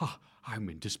 I'm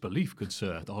in disbelief, good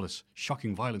sir, at all this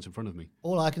shocking violence in front of me.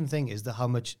 All I can think is that how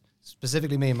much,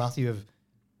 specifically me and Matthew, have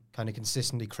kind of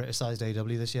consistently criticised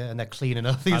AEW this year, and they're cleaning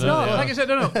up these. No, like I said,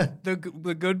 no. The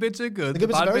good bits are good, the good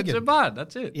bits are bad very bits good. are bad.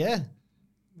 That's it. Yeah.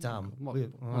 Damn. I'm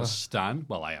not a stan.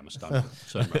 Well, I am a stan for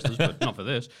certain wrestlers, but not for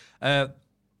this.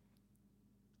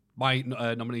 My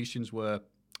nominations were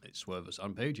Swerve versus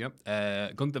Adam Page,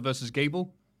 Gunther versus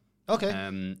Gable,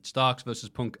 Okay. Starks versus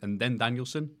Punk, and then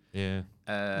Danielson. Yeah.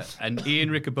 And Ian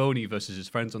Riccoboni versus his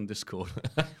friends on Discord.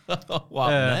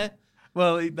 What happened there?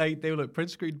 Well, they were like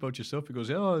print screen a bunch of stuff. He goes,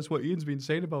 oh, that's what Ian's been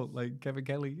saying about like Kevin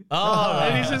Kelly. Oh,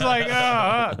 And he's just like,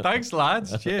 thanks,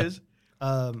 lads. Cheers.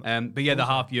 But yeah, the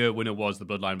half year winner was the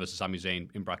Bloodline versus Sami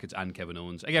Zayn in brackets and Kevin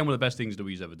Owens. Again, one of the best things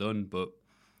WWE's ever done, but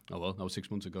oh well, that was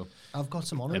 6 months ago. I've got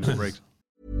some End of honourables. breaks.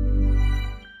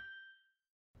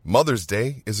 Mother's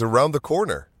Day is around the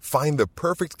corner. Find the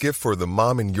perfect gift for the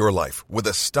mom in your life with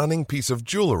a stunning piece of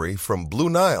jewelry from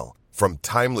Blue Nile. From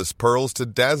timeless pearls to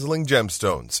dazzling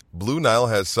gemstones, Blue Nile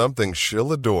has something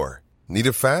she'll adore. Need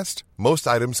it fast? Most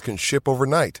items can ship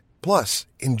overnight. Plus,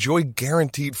 enjoy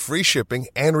guaranteed free shipping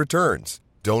and returns.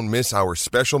 Don't miss our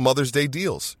special Mother's Day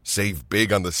deals. Save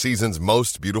big on the season's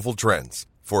most beautiful trends.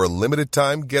 For a limited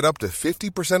time, get up to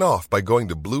 50% off by going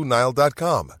to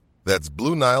BlueNile.com. That's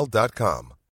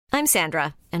BlueNile.com. I'm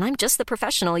Sandra, and I'm just the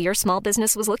professional your small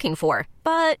business was looking for.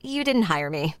 But you didn't hire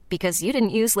me because you didn't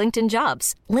use LinkedIn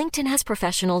Jobs. LinkedIn has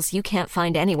professionals you can't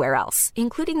find anywhere else,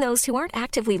 including those who aren't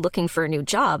actively looking for a new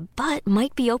job, but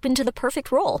might be open to the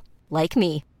perfect role, like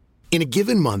me. In a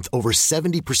given month, over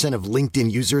 70% of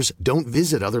LinkedIn users don't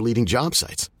visit other leading job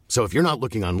sites. So if you're not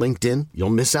looking on LinkedIn, you'll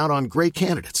miss out on great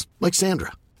candidates like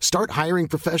Sandra. Start hiring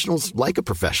professionals like a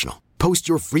professional. Post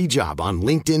your free job on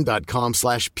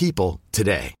linkedin.com/people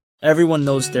today. Everyone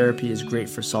knows therapy is great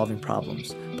for solving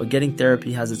problems, but getting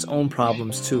therapy has its own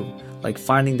problems too, like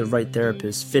finding the right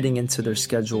therapist, fitting into their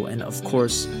schedule, and of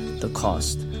course, the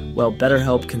cost. Well,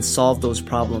 BetterHelp can solve those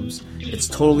problems. It's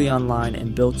totally online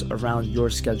and built around your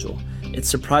schedule. It's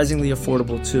surprisingly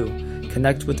affordable too.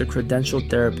 Connect with a credentialed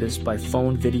therapist by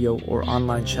phone, video, or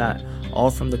online chat,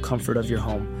 all from the comfort of your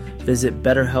home. Visit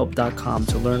BetterHelp.com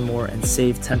to learn more and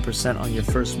save 10% on your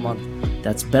first month.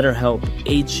 That's BetterHelp,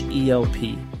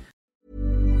 H-E-L-P.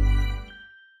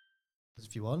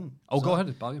 If you want. Go ahead,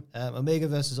 Ballion. Omega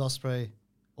versus Ospreay,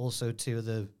 also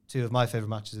two of my favorite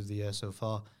matches of the year so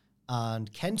far. And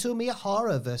Kento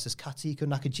Miyahara versus Katsuhiko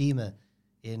Nakajima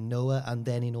in Noah and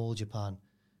then in All Japan.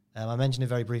 I mentioned it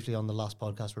very briefly on the last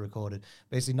podcast we recorded.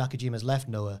 Basically, Nakajima's left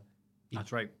Noah.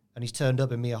 That's right. And he's turned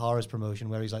up in Miyahara's promotion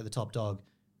where he's like the top dog.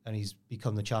 And he's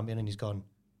become the champion and he's gone,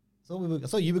 I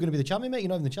thought you were going to be the champion, mate. You're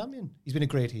not even the champion. He's been a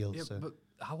great heel. Yeah, so. but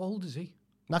how old is he?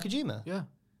 Nakajima? Yeah.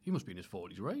 He must be in his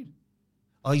 40s, right?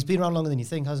 Oh, he's been around longer than you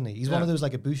think, hasn't he? He's one of those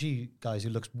like Ibushi guys who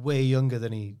looks way younger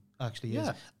than he actually is.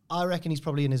 I reckon he's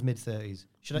probably in his mid-30s.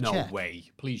 Should I check? No way.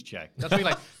 Please check. That's really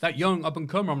like that young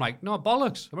up-and-comer. I'm like, no,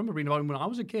 bollocks. I remember reading about him when I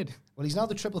was a kid. Well, he's now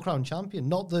the Triple Crown champion,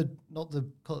 not the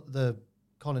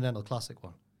Continental Classic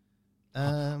one.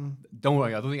 Don't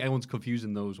worry. I don't think anyone's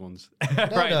confusing those ones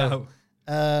now.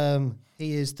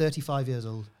 He is 35 years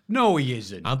old. No, he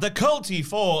isn't. And the Culty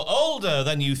for older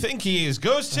than you think he is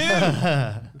goes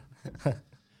to...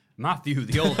 Matthew,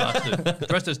 the old bastard,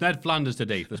 dressed as Ned Flanders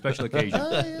today for a special occasion.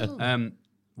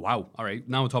 Wow. All right.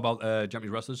 Now we'll talk about Japanese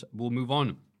wrestlers. We'll move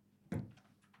on.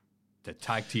 The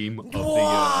tag team of the year.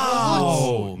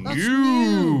 Oh,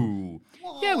 new.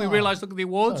 Yeah, we realised, look at the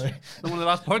awards. One of the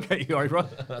last podcast you already brought.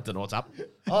 I don't know what's happened.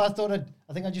 Oh, I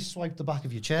think I just swiped the back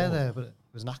of your chair there, but it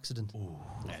was an accident. Ooh.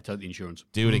 Yeah, tell the insurance.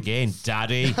 Do it again,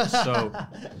 daddy. So,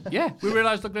 yeah, we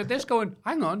realised, looking at this, going,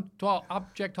 hang on, to our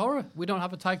abject horror, we don't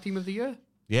have a tag team of the year.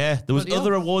 Yeah, there was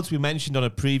other awards we mentioned on a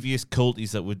previous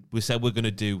Culties that we said we're going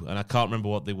to do, and I can't remember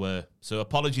what they were. So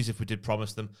apologies if we did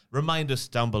promise them. Remind us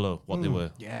down below what they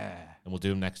were. Yeah. And we'll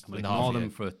do them next. We'll ignore them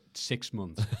for 6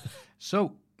 months.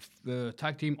 So, the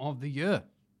tag team of the year.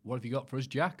 What have you got for us,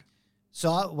 Jack?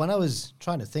 So when I was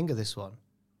trying to think of this one,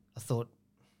 I thought,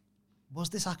 was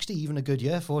this actually even a good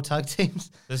year for tag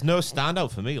teams? There's no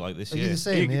standout for me like this year. The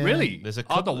same, yeah. Really? There's a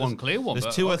I got one clear one.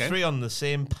 There's two or three on the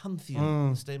same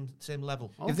pantheon, same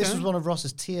level. If this was one of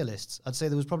Ross's tier lists, I'd say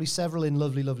there was probably several in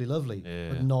Lovely, Lovely, Lovely,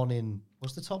 but none in,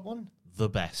 what's the top one? The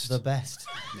best. The best.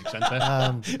 Makes sense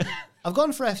there. I've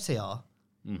gone for FTR.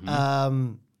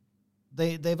 Mm-hmm.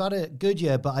 They've had a good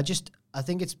year, but I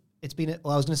think it's been, I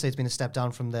was going to say it's been a step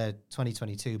down from their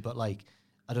 2022, but like,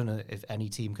 I don't know if any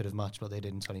team could have matched what they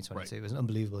did in 2022. Right. It was an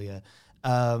unbelievable year.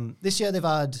 This year they've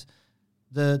had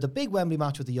the big Wembley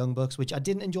match with the Young Bucks, which I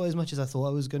didn't enjoy as much as I thought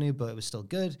I was going to, but it was still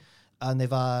good. And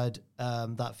they've had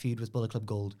that feud with Bullet Club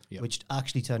Gold, which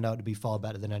actually turned out to be far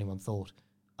better than anyone thought.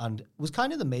 And was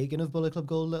kind of the making of Bullet Club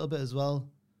Gold a little bit as well.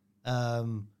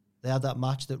 They had that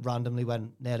match that randomly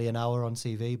went nearly an hour on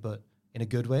TV, but in a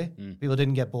good way. People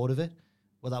didn't get bored of it.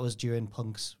 Well, that was during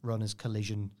Punk's run as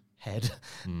Collision head.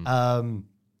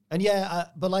 And yeah,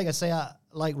 but like I say,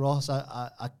 like Ross, I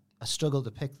struggle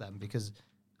to pick them because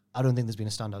I don't think there's been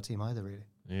a standout team either, really.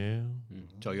 Yeah.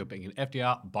 So you're picking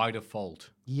FDR by default.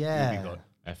 Yeah.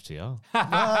 FTR.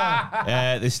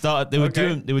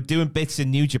 They were doing bits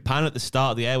in New Japan at the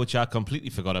start of the year, which I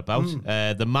completely forgot about.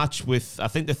 The match with, I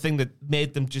think the thing that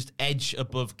made them just edge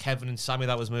above Kevin and Sammy,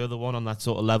 that was my other one on that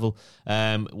sort of level,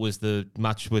 was the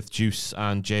match with Juice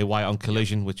and Jay White on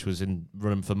Collision, which was in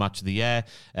running for match of the year.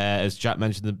 As Jack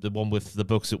mentioned, the one with the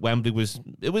Bucks at Wembley was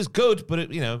good, but I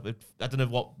don't know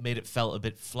what made it felt a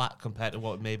bit flat compared to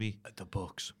what maybe The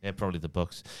Bucks. Yeah, probably the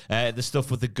Bucks. The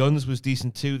stuff with the Guns was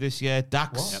decent too this year.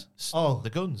 Dax, Oh, the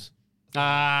Guns.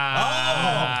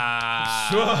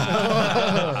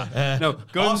 No,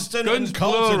 guns and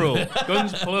plural. Colton.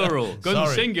 Guns plural. Guns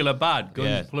Sorry. singular bad. Guns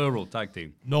Yeah. plural. Tag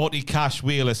team. Naughty Cash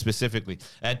Wheeler specifically.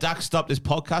 Dax stopped his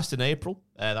podcast in April.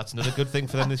 That's another good thing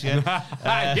for them this year.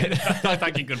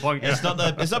 Thank you. Good point. It's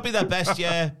not been their best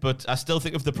year, but I still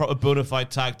think of the proper bona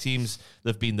fide tag teams,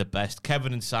 they've been the best.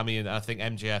 Kevin and Sammy, and I think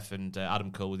MJF and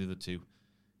Adam Cole were the other two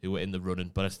who were in the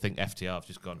running. But I think FTR have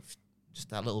just gone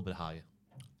just a little bit higher.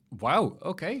 Wow.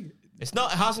 Okay. It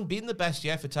hasn't been the best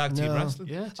year for tag team wrestling.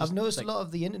 Yeah. I've noticed a lot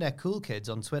of the internet cool kids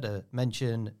on Twitter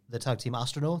mention the tag team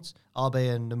Astronauts, Abe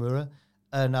and Nomura,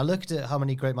 and I looked at how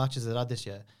many great matches they had this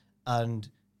year, and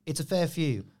it's a fair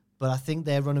few, but I think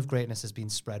their run of greatness has been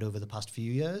spread over the past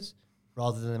few years,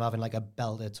 rather than them having like a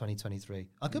belter 2023.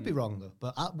 I could be wrong though,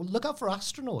 but look out for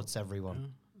Astronauts,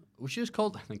 everyone. We should just call.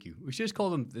 Thank you. We should just call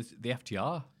them the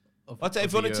FTR.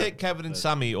 If you want to take Kevin and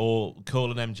Sammy or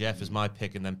Cole and MJF as my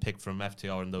pick and then pick from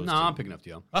FTR and those two. I'm picking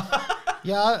FTR.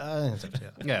 Yeah, I think it's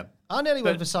FTR. Yeah. I nearly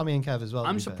went for Sammy and Kev as well.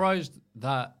 I'm surprised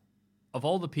that of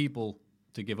all the people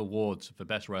to give awards for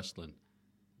best wrestling,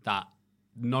 that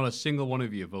not a single one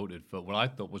of you voted for what I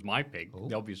thought was my pick,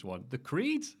 the obvious one, the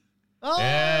Creeds. Oh,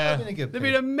 Yeah. been a good They've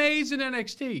pick. been amazing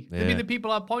NXT. They've Yeah. been the people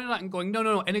I'm pointing at and going,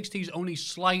 no, NXT's only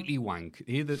slightly wank.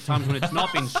 Here are the times when it's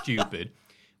not been stupid.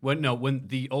 When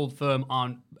the old firm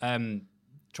aren't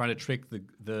trying to trick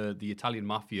the Italian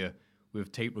mafia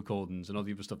with tape recordings and all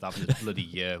the other stuff that happened this bloody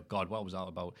year. God, what was that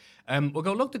about? We'll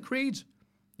go, look, the Creeds,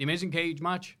 the Amazing Cage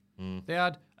match they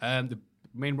had, the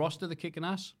main roster, they're kicking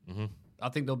ass. I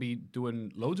think they'll be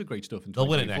doing loads of great stuff in 2024. They'll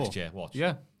win it next year. Watch.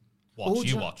 Yeah.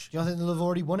 Watch. Do you think they'll have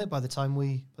already won it by the time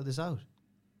we put this out?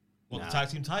 What, the tag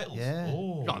team titles? Yeah.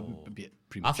 Oh. No, a bit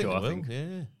I think premature, they will,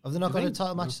 yeah. Have they not got a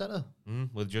title match set up?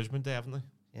 With Judgment Day, haven't they?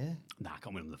 Yeah. Nah, I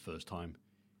can't win them the first time.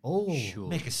 Oh, Sure.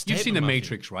 Make a You've statement, seen The Matthew.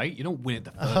 Matrix, right? You don't win it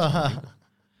the first time.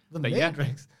 the But yeah.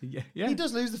 Matrix. Yeah. He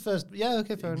does lose the first. Yeah,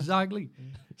 okay, fair enough. Exactly.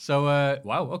 So,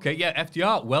 wow. Okay, yeah,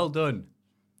 FDR, well done.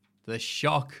 The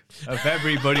shock of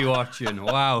everybody watching.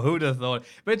 Wow, who'd have thought?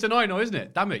 But it's annoying, though, isn't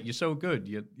it? Damn it, you're so good.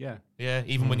 Yeah. Yeah,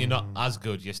 even when you're not as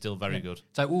good, you're still very good.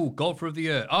 It's like, ooh, golfer of the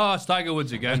year. Oh, it's Tiger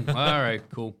Woods again. All right,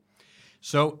 cool.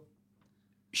 So,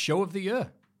 show of the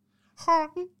year.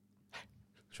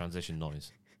 Transition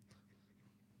noise.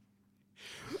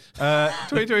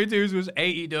 2022's was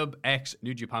AEW X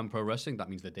New Japan Pro Wrestling. That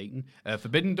means they're dating.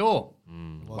 Forbidden Door.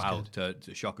 Wow, to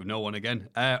shock of no one again.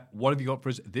 What have you got for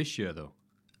us this year, though?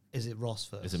 Is it Ross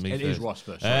first? Is it me It first? is Ross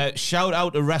first. Sorry. Shout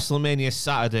out to WrestleMania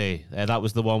Saturday. That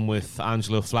was the one with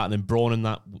Angelo Flatten and Braun and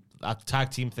that tag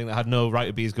team thing that had no right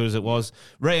to be as good as it was.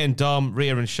 Ray and Dom,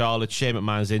 Rhea and Charlotte, Shane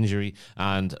McMahon's injury,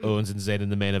 and Owens and Zayn in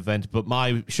the main event. But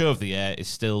my show of the year is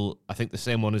still, I think, the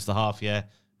same one as the half year,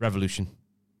 Revolution.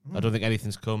 I don't think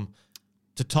anything's come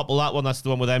to topple that one. That's the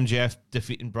one with MJF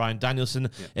defeating Bryan Danielson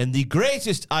in the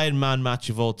greatest Iron Man match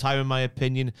of all time, in my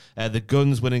opinion. The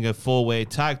Guns winning a 4-way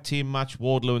tag team match.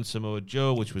 Wardlow and Samoa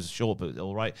Joe, which was short but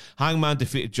all right. Hangman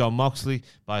defeated Jon Moxley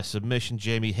by submission.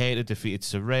 Jamie Hayter defeated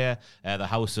Saraya. The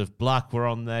House of Black were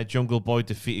on there. Jungle Boy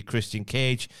defeated Christian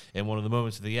Cage in one of the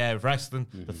moments of the year of wrestling.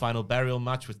 The final burial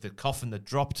match with the coffin that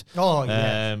dropped. Oh,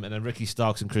 yeah. And then Ricky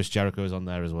Starks and Chris Jericho is on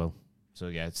there as well. So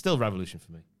yeah, it's still Revolution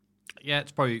for me. Yeah,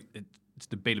 it's probably... It's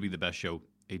debatably the best show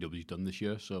AEW's done this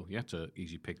year. So, yeah, it's an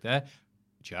easy pick there.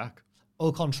 Jack.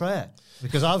 Au contraire,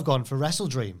 because I've gone for Wrestle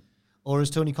Dream, or as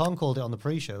Tony Khan called it on the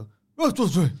pre-show, Wrestle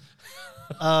Dream.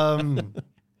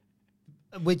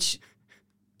 Which,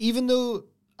 even though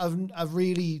I've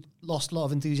really lost a lot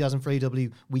of enthusiasm for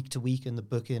AEW week to week and the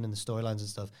booking and the storylines and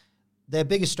stuff, their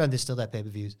biggest strength is still their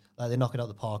pay-per-views. They knock it out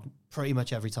the park pretty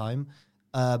much every time.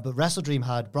 But Wrestle Dream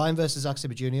had Bryan versus Zack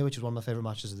Sabre Jr., which was one of my favorite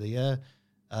matches of the year.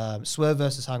 Swerve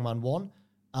versus Hangman 1,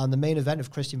 and the main event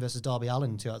of Christian versus Darby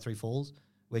Allin in 2 out of 3 falls,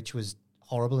 which was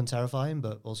horrible and terrifying,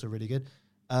 but also really good.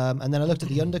 And then I looked at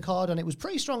the undercard, and it was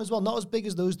pretty strong as well. Not as big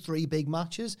as those 3 big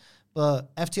matches,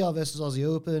 but FTR versus Aussie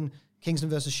Open, Kingston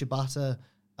versus Shibata,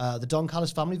 the Don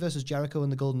Callis family versus Jericho and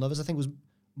the Golden Lovers, I think was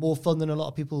more fun than a lot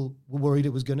of people were worried it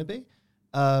was going to be.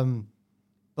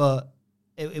 But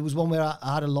it was one where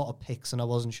I had a lot of picks and I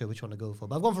wasn't sure which one to go for.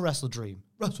 But I've gone for Wrestle Dream.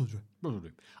 Wrestle Dream.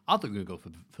 I thought you were going to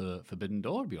go for Forbidden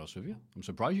Door, to be honest with you. I'm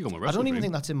surprised you gone with Wrestle I don't even Dream.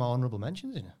 think that's in my honourable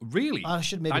mentions, you know. Really? I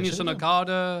should maybe... Danielson have.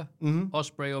 Okada,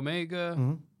 Ospreay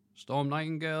Omega, Storm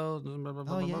Nightingale, blah, blah, blah, Oh,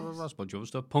 blah, blah, yes. blah, a bunch of other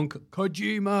stuff. Punk,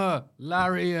 Kojima,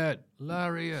 Lariat. I was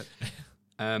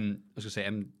going to say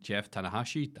MJF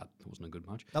Tanahashi. That wasn't a good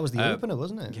match. That was the opener,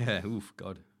 wasn't it? Yeah, oof,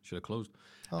 God. Should have closed.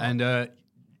 And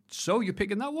so you're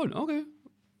picking that one. Okay.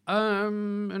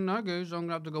 In that case, I'm going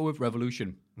to have to go with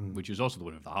Revolution, which is also the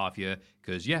winner of the half year.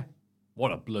 Because, yeah,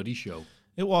 what a bloody show.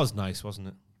 It was nice, wasn't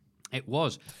it? It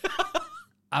was.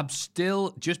 I'm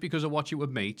still, just because I watch it with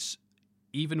mates,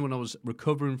 even when I was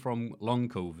recovering from long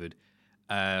COVID,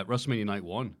 WrestleMania Night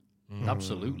 1,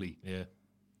 absolutely. Yeah.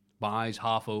 My eyes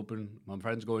half open, my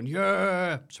friends going,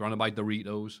 yeah, surrounded by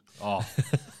Doritos. Oh,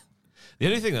 The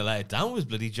only thing that let it down was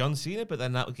bloody John Cena, but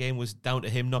then that game was down to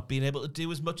him not being able to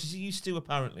do as much as he used to,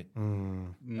 apparently.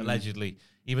 Allegedly.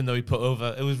 Even though he put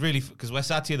over... It was really... Because we're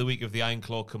sat here the week of the Iron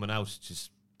Claw coming out,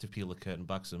 just to peel the curtain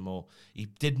back some more. He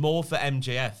did more for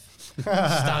MJF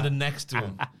standing next to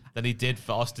him than he did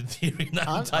for Austin Theory in that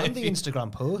entire And the feud.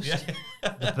 Instagram post.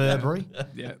 The Burberry.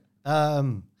 yeah.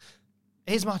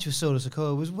 His match with Solo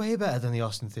Sikoa was way better than the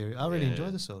Austin Theory. I really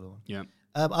enjoyed the Solo one. Yeah.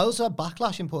 I also had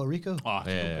Backlash in Puerto Rico. Oh, that's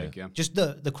a good pick, yeah. Just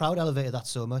the crowd elevated that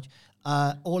so much.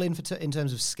 All in for in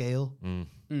terms of scale.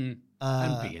 And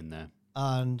be in there.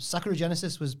 And Sakura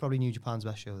Genesis was probably New Japan's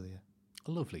best show of the year.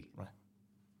 Lovely. Right.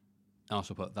 I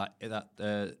also put that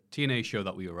TNA show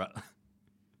that we were at.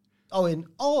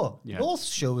 Yeah. North's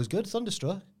show was good.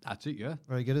 Thunderstruck. That's it, yeah.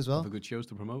 Very good as well. Other good shows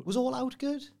to promote. Was All Out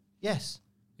good? Yes.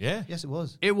 Yeah. Yes, it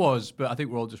was. It was, but I think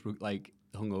we're all just like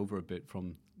hung over a bit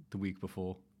from the week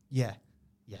before. Yeah.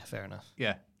 Yeah, fair enough.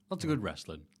 Yeah, lots of good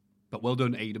wrestling. But well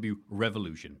done, AEW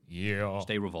Revolution. Yeah.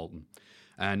 Stay revolting.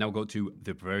 And now we'll go to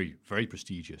the very, very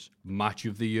prestigious Match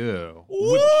of the Year.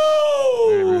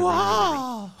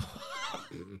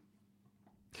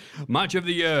 Match of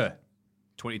the Year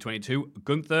 2022,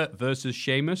 Gunther versus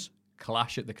Sheamus,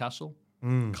 Clash at the Castle.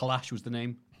 Clash was the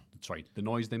name. Sorry, the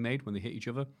noise they made when they hit each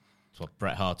other. That's what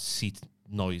Bret Hart's seat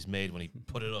noise made when he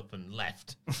put it up and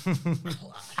left.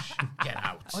 Clash. Get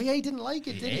out. Oh, yeah, he didn't like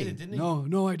it, did he? hated it, didn't he?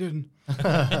 No, I didn't.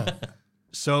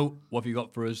 So, what have you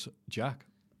got for us, Jack?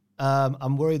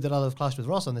 I'm worried that I'll have clashed with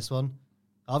Ross on this one.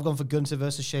 I've gone for Gunther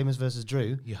versus Sheamus versus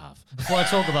Drew. You have. Before I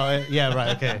talk about it, yeah,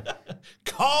 right, okay.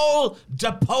 Call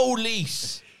the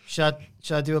police. Should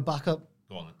I do a backup?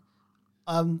 Go on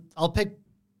then. I'll pick.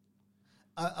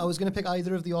 I was going to pick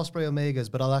either of the Ospreay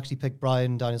Omegas, but I'll actually pick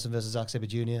Bryan Danielson versus Zack Sabre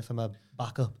Jr. for my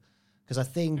backup because I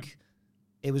think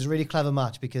it was a really clever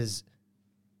match because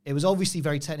it was obviously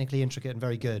very technically intricate and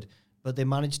very good, but they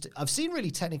managed to... I've seen really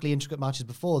technically intricate matches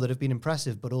before that have been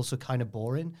impressive, but also kind of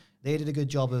boring. They did a good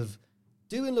job of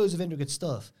doing loads of intricate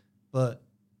stuff, but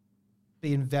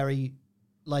being very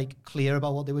clear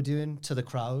about what they were doing to the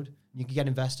crowd. You could get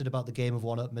invested about the game of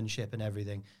one-upmanship and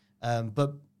everything.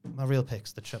 But my real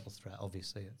pick's the triple threat,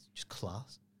 obviously. It's just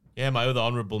class. Yeah, my other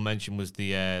honourable mention was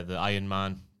the Iron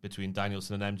Man between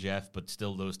Danielson and MJF, but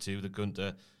still those two, the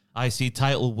Gunther IC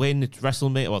title win at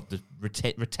WrestleMania, well, the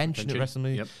retention at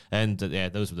WrestleMania. Yep. And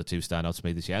those were the two standouts for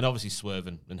me this year. And obviously Swerve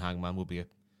and Hangman will be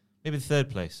maybe the third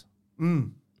place.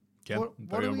 Yeah,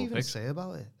 what do we even say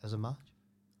about it as a match?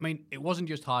 I mean, it wasn't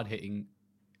just hard hitting.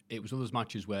 It was one of those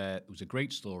matches where it was a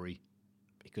great story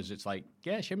because it's like,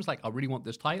 yeah, Sheamus like, I really want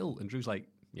this title. And Drew's like,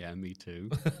 yeah, me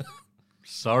too.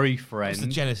 Sorry, friend. It was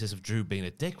the genesis of Drew being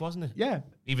a dick, wasn't it? Yeah.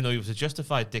 Even though he was a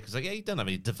justified dick. It's like, yeah, you don't have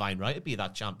any divine right to be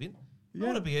that champion. I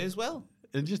want to be it as well.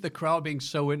 And just the crowd being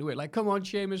so into it, like, come on,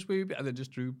 Sheamus, and then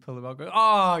just Drew pull him out, going,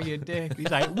 oh, you dick.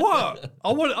 He's like, what?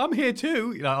 I'm here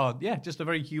too. You're like, oh, yeah, just a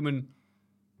very human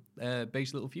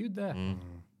based little feud there.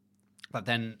 But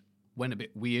then went a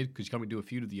bit weird because you can't really do a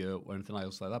feud of the year or anything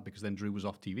else like that because then Drew was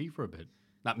off TV for a bit.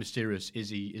 That mysterious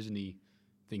isn't he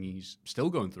thing he's still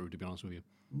going through, to be honest with you.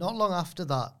 Not long after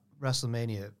that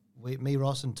WrestleMania, me,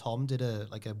 Ross, and Tom did a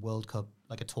World Cup,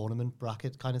 a tournament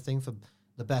bracket kind of thing for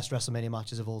the best WrestleMania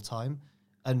matches of all time.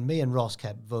 And me and Ross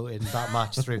kept voting that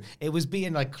match through. It was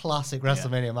being classic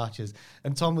WrestleMania matches.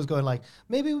 And Tom was going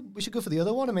maybe we should go for the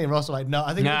other one. And me and Ross were like, no,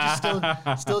 I think we're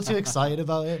just still too excited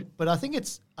about it. But I think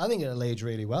it'll age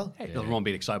really well. Hey, nothing wrong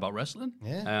being excited about wrestling.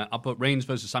 Yeah. I put Reigns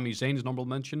versus Sami Zayn as an honorable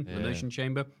mention. Elimination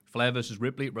Chamber. Flair versus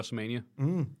Ripley at WrestleMania.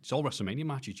 It's all WrestleMania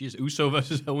matches. Jeez. Uso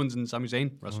versus Owens and Sami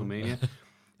Zayn. WrestleMania.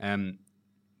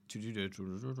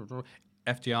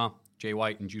 FTR, Jay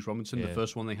White and Juice Robinson, the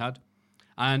first one they had.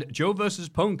 And Joe versus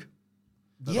Punk.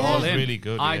 Yeah. All in. Really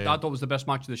good. I thought it was the best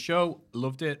match of the show.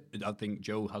 Loved it. I think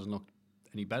Joe hasn't looked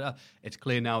any better. It's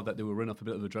clear now that they were running off a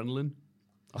bit of adrenaline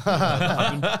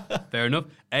Fair enough.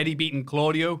 Eddie beating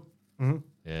Claudio.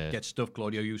 Yeah. Get stuffed,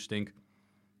 Claudio. You stink.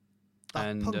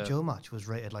 That Punk Joe match was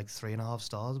rated like 3.5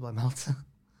 stars by Meltzer.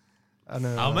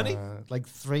 How many? Like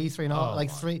 3.5. Like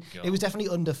 3. God. It was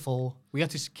definitely under 4. We had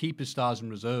to keep his stars in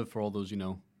reserve for all those,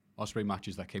 Osprey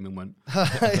matches that came and went.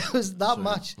 It was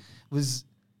match was.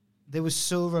 They were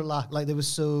so relaxed. Like, they were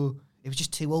so. It was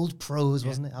just two old pros,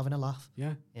 wasn't it? Having a laugh.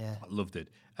 Yeah. Yeah. I loved it.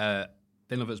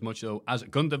 Didn't love it as much, though, as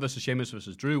Gunther versus Sheamus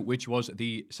versus Drew, which was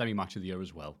the semi-match of the year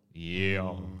as well.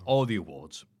 Yeah. All the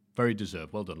awards. Very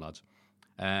deserved. Well done, lads.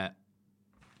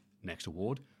 Next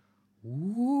award.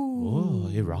 Oh,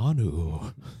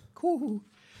 Iranu. Cool.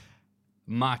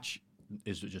 Match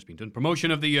is just been done.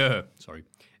 Promotion of the year. Sorry.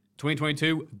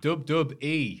 2022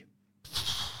 WWE.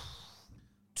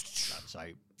 That's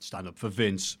I stand up for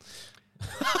Vince.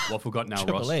 What have we got now, Ross?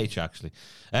 Triple H, actually.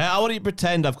 I want you to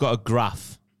pretend I've got a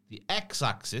graph. The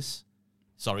x-axis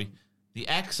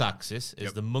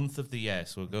is the month of the year,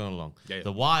 so we're going along. Yeah.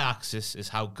 The y-axis is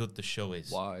how good the show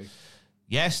is. Why?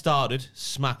 Yeah, started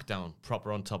SmackDown,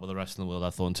 proper on top of the rest of the world, I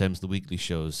thought, in terms of the weekly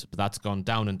shows. But that's gone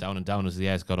down and down and down as the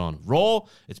year's gone on. Raw,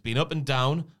 it's been up and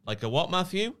down. Like a what,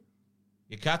 Matthew?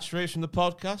 Your catchphrase from the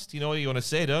podcast? You know what you want to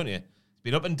say, don't you? It's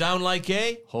been up and down like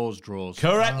a... Hose draws.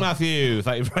 Correct, Matthew.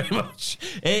 Thank you very much.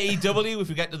 AEW, if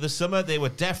we get to the summer, they were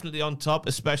definitely on top,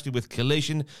 especially with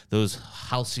Collision. Those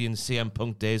halcyon CM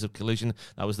Punk days of Collision.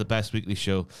 That was the best weekly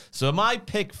show. So my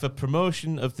pick for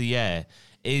promotion of the year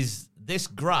is this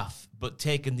graph, but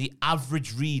taking the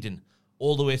average reading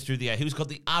all the way through the year. Who's got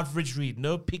the average read?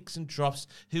 No peaks and troughs.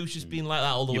 Who's just been like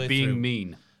that all the way through? You're being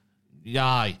mean.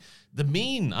 Aye. The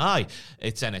mean, aye.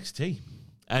 It's NXT.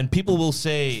 And people will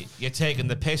say, you're taking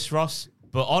the piss, Ross.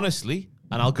 But honestly,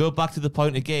 and I'll go back to the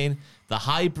point again, the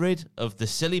hybrid of the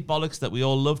silly bollocks that we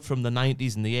all loved from the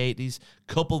 90s and the 80s,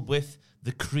 coupled with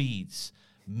the creeds,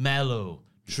 Mello,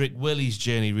 Trick Willie's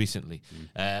journey recently,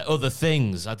 other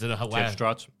things, I don't know how...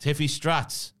 Tiffy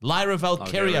Strats. Lyra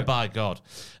Valkyria, by God.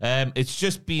 It's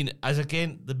just been, as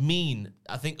again, the mean.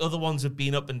 I think other ones have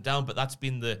been up and down, but that's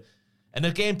been the... And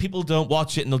again, people don't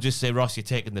watch it and they'll just say, Ross, you're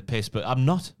taking the piss. But I'm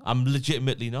not. I'm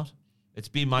legitimately not. It's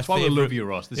been my favourite. That's why we love you,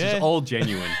 Ross. This is all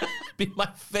genuine. Been my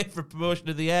favourite promotion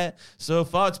of the year so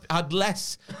far. It's had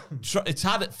less... it's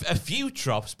had a few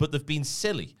troughs, but they've been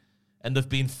silly. And they've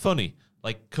been funny.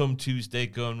 Like, come Tuesday,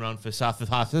 going around for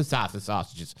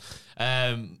sausages.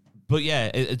 But yeah,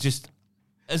 it just...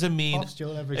 As a mean,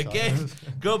 again,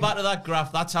 go back to that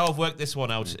graph. That's how I've worked this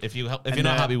one out. If you're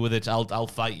not happy with it, I'll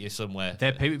fight you somewhere.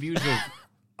 Their pay-per-views,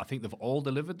 I think they've all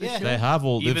delivered this year. They have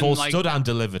all. They've all stood and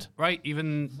delivered. Right,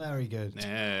 even... Very good.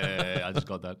 I just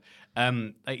got that.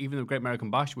 Even the Great American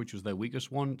Bash, which was their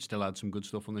weakest one, still had some good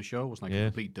stuff on the show. It was like a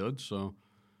complete dud. So,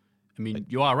 I mean,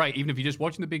 you are right. Even if you're just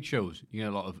watching the big shows, you get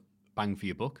a lot of bang for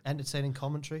your buck. Entertaining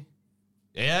commentary.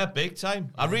 Yeah, big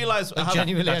time. I realise...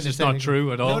 genuinely that's just not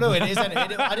true at all. No, it is.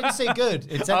 I didn't say good.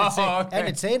 It's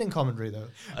entertaining commentary, though.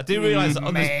 I do realise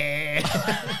on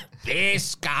this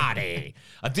Scotty.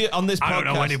 On this podcast, I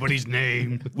don't know anybody's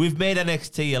name. We've made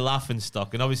NXT a laughing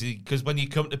stock, and obviously, because when you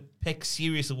come to pick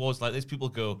serious awards like this, people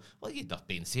go, well, you're not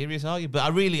being serious, are you? But I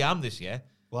really am this year.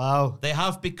 Wow. They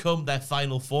have become their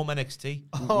final form, NXT.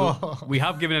 Oh. We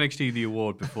have given NXT the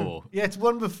award before. Yeah, it's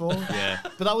won before. Yeah.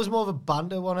 But that was more of a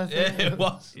banter one, I think. Yeah, it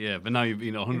was. Yeah, but now you've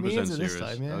been 100% serious.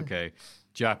 Time, yeah. Okay.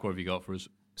 Jack, what have you got for us?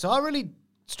 So I really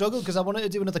struggled because I wanted to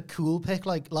do another cool pick.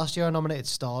 Like last year I nominated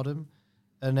Stardom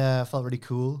and I felt really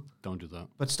cool. Don't do that.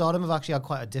 But Stardom have actually had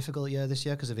quite a difficult year this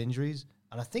year because of injuries.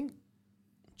 And I think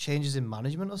changes in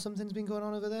management or something's been going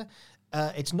on over there.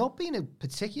 It's not been a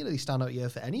particularly standout year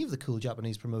for any of the cool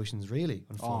Japanese promotions, really,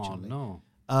 unfortunately. Oh,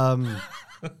 no.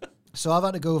 So I've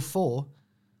had to go for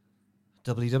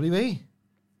WWE.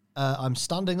 I'm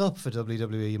standing up for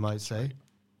WWE, you might say.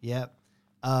 Yeah.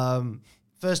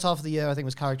 First half of the year, I think,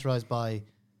 was characterized by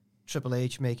Triple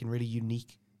H making really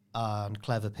unique and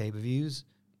clever pay-per-views,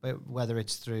 whether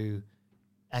it's through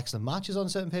excellent matches on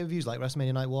certain pay-per-views, like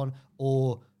WrestleMania Night 1,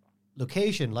 or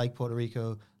location, like Puerto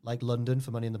Rico, like London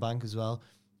for Money in the Bank as well.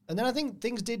 And then I think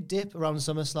things did dip around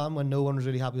SummerSlam when no one was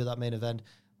really happy with that main event.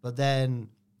 But then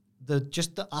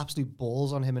the absolute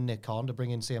balls on him and Nick Khan to bring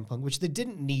in CM Punk, which they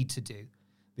didn't need to do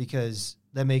because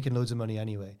they're making loads of money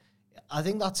anyway. I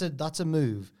think that's a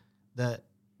move that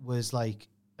was like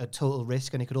a total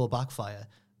risk and it could all backfire.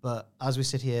 But as we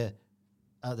sit here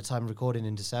at the time of recording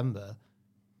in December,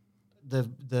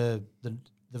 the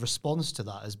response to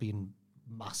that has been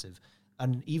massive.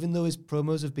 And even though his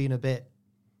promos have been a bit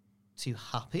too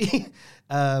happy,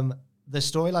 the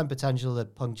storyline potential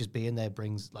that Punk just being there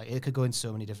brings, like, it could go in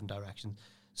so many different directions.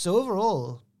 So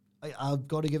overall, I've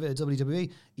got to give it to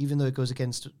WWE, even though it goes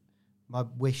against my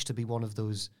wish to be one of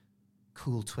those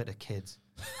cool Twitter kids.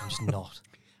 I'm just not.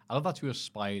 I love that you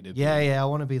aspire to be. Yeah, I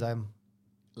want to be them.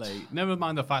 Like, never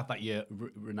mind the fact that you're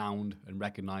renowned and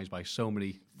recognized by so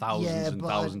many thousands and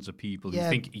thousands of people who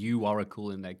think you are a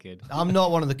cool internet kid. I'm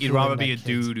not one of the cool You'd rather be a kids.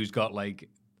 dude who's got like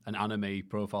an anime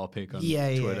profile pic on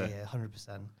Twitter. Yeah,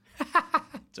 100%.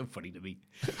 It's so funny to me.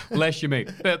 Bless you, mate.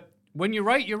 But when you're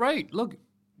right, you're right. Look,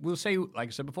 we'll say, like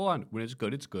I said beforehand, when it's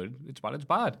good, it's good. It's bad, it's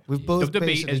bad. We've both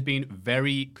WWE has been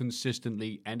very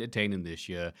consistently entertaining this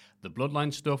year. The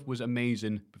Bloodline stuff was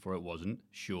amazing before it wasn't,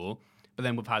 sure. But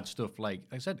then we've had stuff like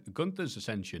I said, Gunther's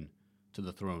ascension to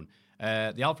the throne.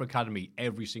 The Alpha Academy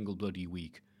every single bloody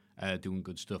week doing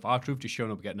good stuff. R-Truth just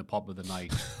showing up getting a pop of the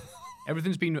night.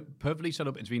 Everything's been perfectly set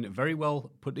up. It's been very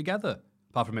well put together.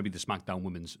 Apart from maybe the SmackDown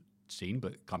women's scene,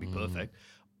 but it can't be perfect.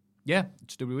 Yeah,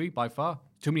 it's WWE by far.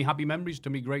 Too many happy memories, too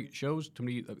many great shows, too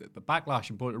many backlash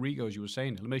in Puerto Rico, as you were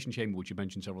saying. Elimination Chamber, which you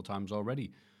mentioned several times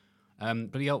already.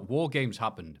 But yeah, War Games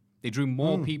happened. They drew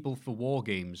more people for War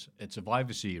Games at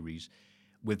Survivor Series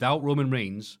without Roman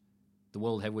Reigns, the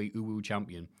World Heavyweight Uwu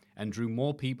Champion, and drew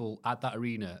more people at that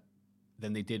arena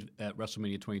than they did at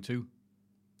WrestleMania 22.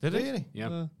 Did it? Really?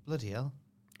 Yeah. Bloody hell.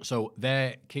 So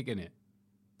they're kicking it.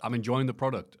 I'm enjoying the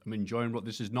product. I'm enjoying what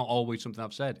this is not always something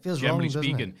I've said. Feels generally wrong, doesn't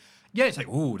speaking. it? Yeah, it's like,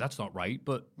 oh, that's not right.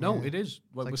 But no, it is.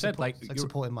 What we said, it's like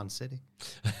supporting Man City.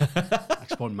 like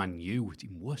supporting Man U. It's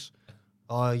even worse.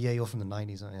 Oh, yeah, you're from the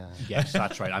 90s, aren't you? Yes,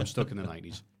 that's right. I'm stuck in the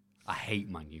 90s. I hate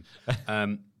Man U.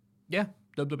 Yeah,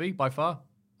 WWE by far.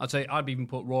 I'd say I'd even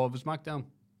put Raw over SmackDown.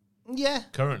 Yeah.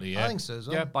 Currently, yeah. I think so as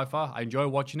well. Yeah, by far. I enjoy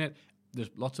watching it. There's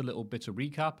lots of little bits of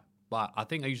recap, but I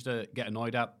think I used to get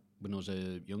annoyed at when I was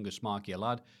a younger, smarkier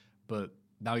lad. But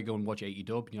now you go and watch 80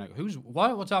 Dub, and you're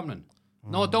like, what's happening?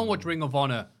 No, don't watch Ring of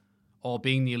Honor or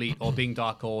Being the Elite or Being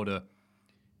Dark Order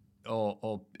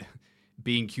or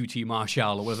Being QT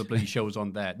Marshall or whatever bloody show's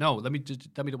on there. No, let me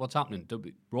tell me what's happening.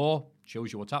 Raw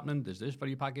shows you what's happening. There's this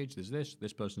value package. There's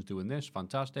this person's doing this.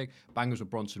 Fantastic. Bangers with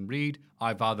Bronson Reed.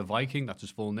 Ivar the Viking. That's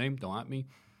his full name. Don't at me.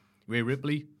 Rhea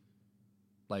Ripley.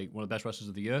 Like one of the best wrestlers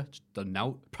of the year. It's done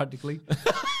now, practically.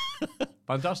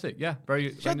 Fantastic. Yeah.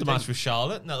 Very. She had the match with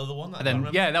Charlotte and that other one. And then,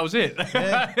 that was it.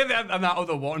 Yeah. And that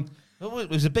other one. Oh, it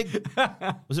was a big...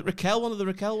 Was it Raquel, one of the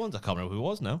Raquel ones? I can't remember who it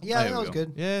was now. Yeah, that was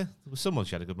good. Yeah, there was someone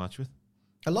she had a good match with.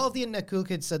 A lot of the internet cool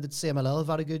kids said that CMLL have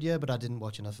had a good year, but I didn't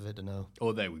watch enough of it to know.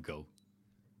 Oh, there we go.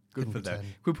 Good Couldn't for them.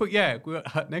 pretend. We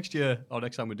next year or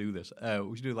next time we do this,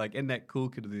 we should do like internet cool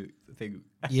kid of the thing.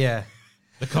 Yeah.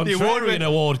 The Contrarian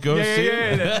Award goes to...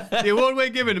 Yeah. The award we're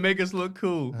giving to make us look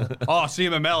cool. Oh,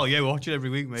 CMML. Yeah, we watch it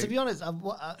every week, mate. To be honest, I'm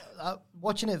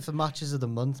watching it for Matches of the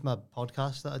Month, my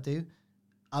podcast that I do.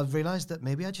 I've realised that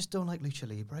maybe I just don't like Lucha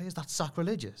Libre. Is that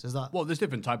sacrilegious? Is that... Well, there's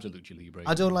different types of Lucha Libre.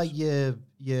 I don't like your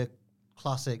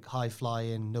classic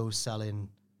high-flying, no-selling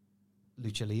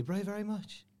Lucha Libre very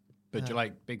much. But you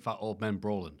like big fat old men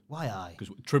brawling. Why I?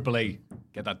 Because AAA,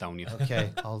 get that down, you.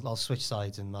 Okay, I'll switch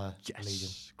sides in my religion.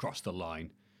 Yes, cross the line.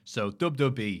 So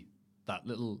WWE, that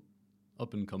little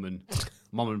up-and-coming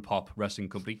mom and pop wrestling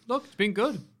company. Look, it's been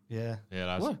good. Yeah. Yeah,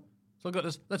 that's... What?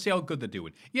 So let's see how good they're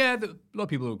doing. Yeah, a lot of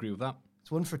people will agree with that. It's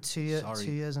won for 2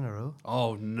 years in a row.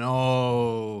 Oh,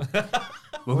 no.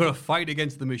 We're going to fight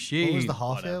against the machine. What was the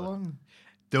half-year one?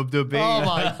 WWE. Oh,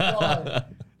 my God.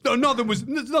 No, there's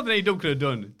nothing AEW could have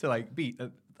done to like beat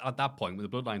at that point when the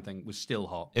Bloodline thing was still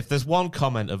hot. If there's one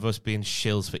comment of us being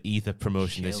shills for either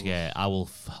promotion this year, I will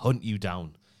hunt you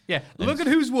down. Yeah, look at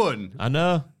who's won. I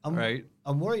know. Right.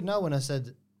 I'm worried now when I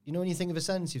said, you know when you think of a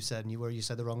sentence you've said and you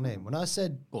said the wrong name? When I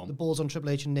said the balls on Triple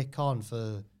H and Nick Khan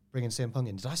for bringing CM Punk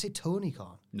in, did I say Tony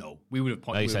Khan? No, we would have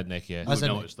No, you said Nick, yeah. We would have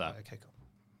noticed Nick. that. Okay, cool.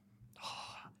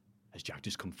 As Jack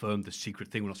just confirmed the secret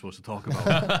thing we're not supposed to talk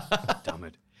about. Damn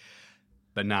it.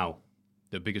 But now,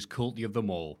 the biggest culty of them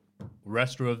all,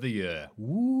 Wrestler of the Year.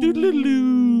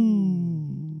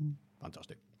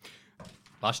 Fantastic.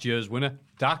 Last year's winner,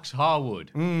 Dax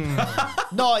Harwood. No,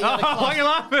 Why are you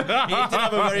laughing? He did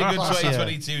have a very good Class, yeah.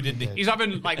 2022, didn't he? He's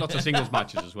having like lots of singles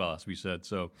matches as well, as we said.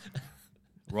 So,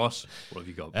 Ross, what have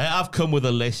you got? I've come with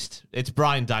a list. It's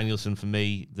Bryan Danielson for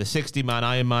me. The 60-man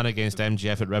Iron Man against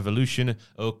MJF at Revolution.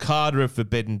 Okada at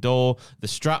Forbidden Door. The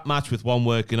strap match with one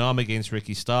working arm against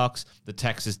Ricky Starks. The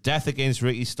Texas Death against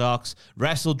Ricky Starks.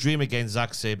 Wrestle Dream against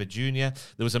Zack Sabre Jr.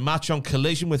 There was a match on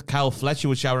Collision with Kyle Fletcher,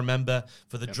 which I remember,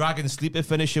 for the Dragon Sleeper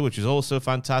finisher, which was also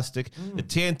fantastic. The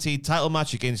TNT title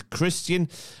match against Christian,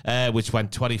 which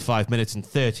went 25 minutes and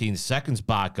 13 seconds,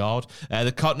 by God.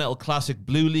 The Continental Classic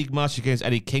Blue League match against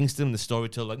Eddie Kingston. The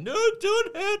storyteller like, no,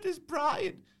 don't hurt this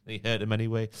Brian. He hurt him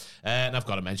anyway. And I've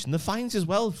got to mention the fines as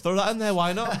well. Throw that in there,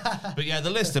 why not? But yeah,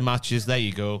 the list of matches, there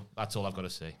you go. That's all I've got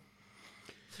to say.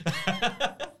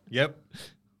 Yep.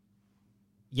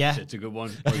 Yeah. It's a good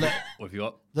one. What have you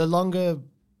got? The longer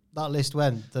that list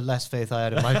went, the less faith I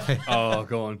had in my pick. Oh,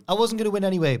 go on. I wasn't going to win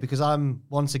anyway because I'm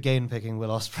once again picking Will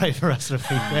Ospreay for Wrestler of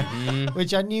the Year,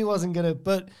 which I knew wasn't going to.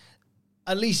 But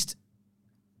at least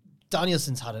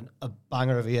Danielson's had a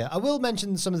banger of a year. I will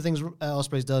mention some of the things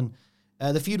Ospreay's done.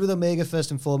 The feud with Omega,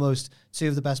 first and foremost, two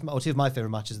of my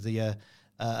favorite matches of the year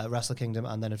at Wrestle Kingdom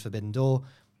and then at Forbidden Door.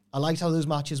 I liked how those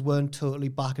matches weren't totally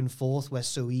back and forth, we're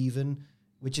so even,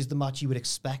 which is the match you would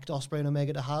expect Ospreay and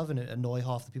Omega to have and annoy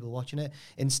half the people watching it.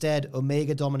 Instead,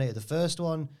 Omega dominated the first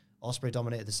one, Ospreay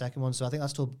dominated the second one, so I think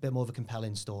that's still a bit more of a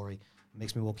compelling story. It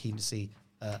makes me more keen to see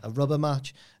a rubber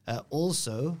match.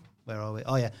 Also, where are we?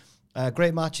 Oh, yeah.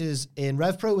 Great matches in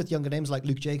Rev Pro with younger names like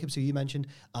Luke Jacobs, who you mentioned,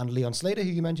 and Leon Slater, who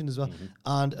you mentioned as well,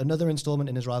 and another installment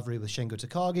in his rivalry with Shingo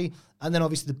Takagi, and then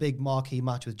obviously the big marquee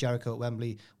match with Jericho at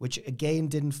Wembley, which again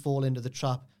didn't fall into the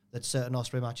trap that certain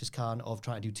Ospreay matches can of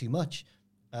trying to do too much.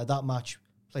 That match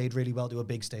played really well to a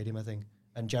big stadium, I think,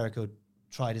 and Jericho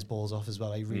tried his balls off as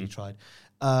well. He really tried.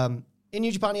 In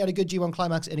New Japan, he had a good G1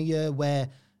 climax in a year where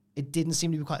it didn't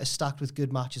seem to be quite as stacked with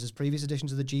good matches as previous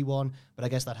editions of the G1, but I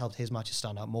guess that helped his matches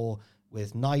stand out more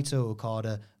with Naito,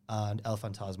 Okada, and El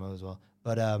Fantasma as well.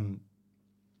 But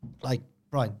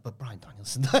Brian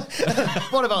Danielson.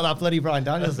 What about that bloody Brian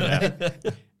Danielson?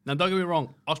 Now, don't get me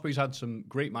wrong, Ospreay's had some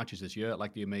great matches this year,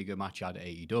 like the Omega match at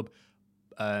AEW.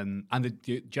 And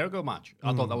the Jericho match,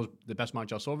 I thought that was the best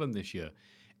match I saw of him this year.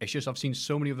 It's just I've seen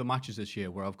so many of the matches this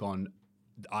year where I've gone,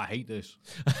 I hate this.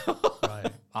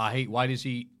 Right. Why does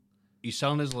he's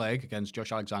selling his leg against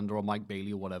Josh Alexander or Mike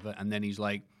Bailey or whatever, and then he's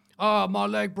like, oh, my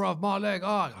leg, bruv, my leg.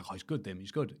 Oh, he's good, then.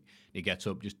 He's good. He gets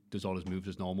up, just does all his moves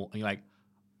as normal. And you're like,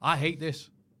 I hate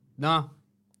this. Nah,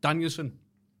 Danielson.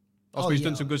 Ospreay's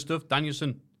done some good stuff.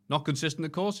 Danielson, not consistent,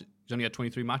 of course. He's only had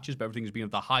 23 matches, but everything's been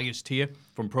of the highest tier,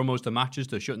 from promos to matches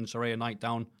to shutting Saraya Knight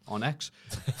down on X.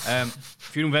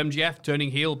 Feuding with MGF, turning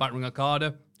heel, battering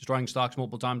Okada, destroying Starks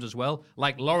multiple times as well.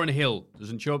 Like Lauren Hill,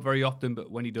 doesn't show up very often,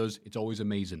 but when he does, it's always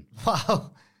amazing.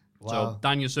 Wow. So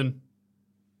Danielson,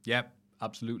 yep,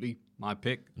 absolutely my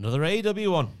pick. Another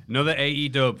AEW one. Another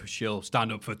AEW. She'll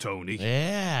stand up for Tony.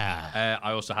 Yeah.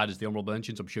 I also had as the honorable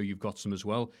mentions. I'm sure you've got some as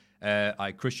well.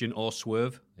 Christian or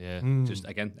Swerve. Yeah. Just,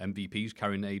 again, MVPs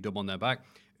carrying AEW on their back.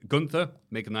 Gunther,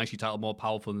 making the IC title more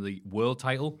powerful than the world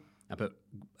title. I put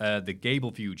the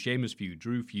Gable feud, Sheamus feud,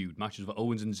 Drew feud, matches with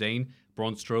Owens and Zayn,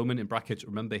 Braun Strowman, in brackets,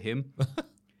 remember him.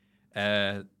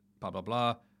 Blah, blah,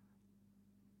 blah.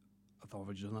 I thought I've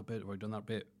already done that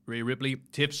bit. Rhea Ripley,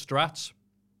 Tiff Strats.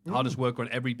 Hardest worker on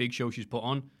every big show she's put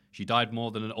on. She died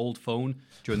more than an old phone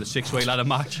during the six-way ladder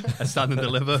match at Stand and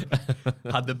Deliver.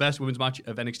 Had the best women's match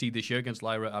of NXT this year against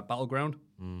Lyra at Battleground.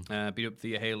 Beat up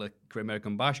Thea Hale at Great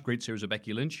American Bash. Great series of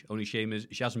Becky Lynch. Only shame is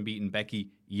she hasn't beaten Becky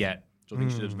yet. So I think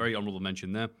she does a very honourable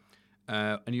mention there.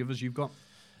 Any others you've got?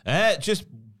 Just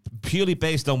purely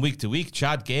based on week to week.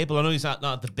 Chad Gable. I know he's not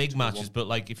at the big matches, but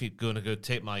like if you're going to go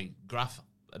take my graph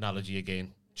analogy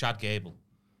again, Chad Gable,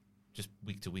 just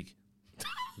week to week.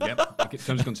 Yep, in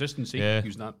terms of consistency,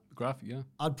 using that graph,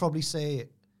 I'd probably say it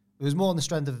was more on the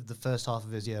strength of the first half of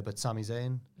his year, but Sami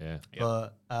Zayn. Yeah.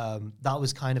 But that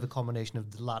was kind of a combination of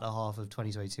the latter half of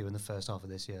 2022 and the first half of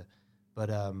this year.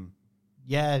 But I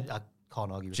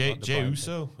can't argue with Jey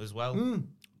Uso as well.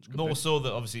 More so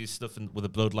that obviously he's stuff with the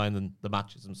bloodline than the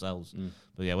matches themselves.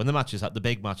 But yeah, when the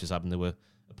big matches happened, they were,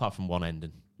 apart from one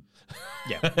ending.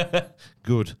 Yeah.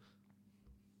 Good.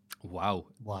 Wow.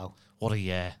 What a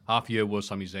year. Half year was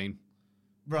Sami Zayn.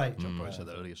 Right. I probably said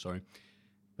that earlier, sorry.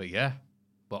 But yeah,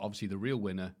 obviously the real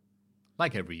winner,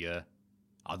 like every year,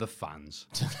 are the fans.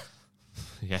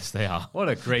 Yes, they are. What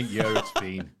a great year it's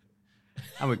been.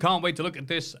 And we can't wait to look at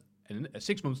this in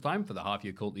 6 months' time for the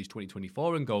half-year Culties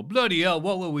 2024 and go, bloody hell,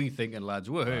 what were we thinking, lads?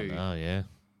 Woohoo. Oh, yeah.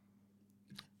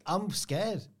 I'm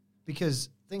scared because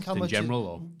think how much... In general,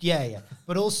 or? Yeah.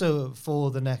 But also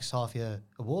for the next half-year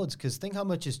awards, because think how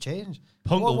much has changed.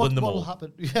 Punk will win them what all. Will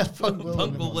happen? Yeah, Punk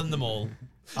will win them all.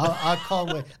 I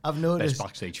can't wait. I've noticed... Best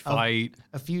backstage fight.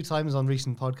 A few times on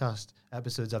recent podcast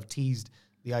episodes, I've teased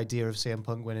the idea of CM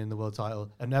Punk winning the world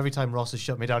title, and every time Ross has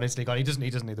shut me down instantly, gone, he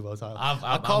doesn't need the world title.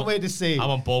 I can't wait to see.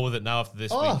 I'm on board with it now after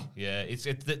this week. Yeah,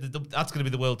 that's going to be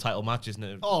the world title match, isn't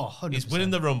it? 100%. He's winning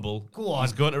the Rumble. Go on.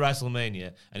 He's going to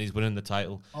WrestleMania, and he's winning the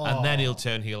title, and then he'll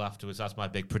turn heel afterwards. That's my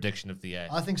big prediction of the year.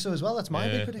 I think so as well. That's my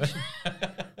big prediction.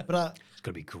 But it's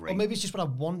going to be great. Or maybe it's just what I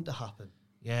want to happen.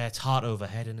 Yeah, it's heart over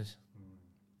head, isn't it?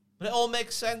 But it all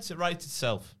makes sense. It writes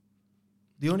itself.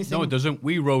 The only thing... No, it doesn't.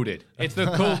 We wrote it. It's the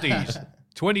Culties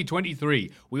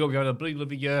 2023. We hope you had a bloody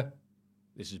lovely year.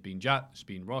 This has been Jack. This has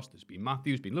been Ross. This has been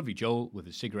Matthew. It's been lovely Joel with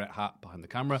his cigarette hat behind the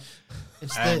camera.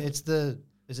 Is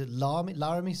it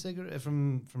Laramie cigarette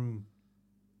from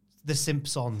The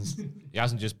Simpsons? He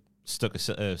hasn't just stuck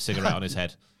a cigarette on his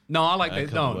head. No, I like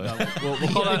it. No. We'll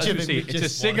call that as we see. It's a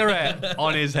cigarette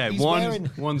on his head.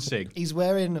 One cig. He's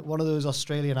wearing one of those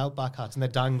Australian Outback hats and they're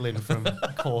dangling from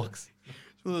corks.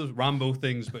 It's one of those Rambo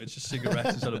things, but it's just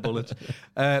cigarettes instead of bullets.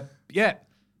 Yeah.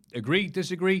 Agree,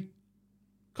 disagree?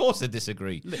 Of course they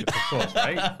disagree. Of course,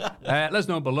 right? Let us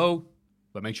know below,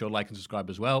 but make sure to like and subscribe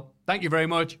as well. Thank you very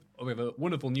much. Hope you have a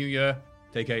wonderful new year.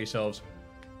 Take care of yourselves.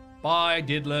 Bye,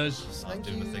 diddlers. I'm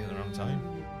doing the thing at the wrong time.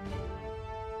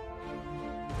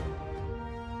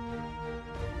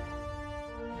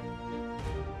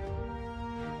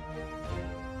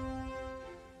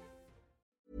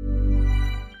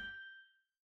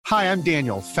 Hi, I'm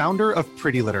Daniel, founder of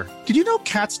Pretty Litter. Did you know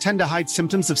cats tend to hide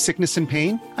symptoms of sickness and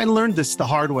pain? I learned this the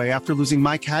hard way after losing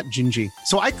my cat, Gingy.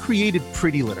 So I created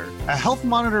Pretty Litter, a health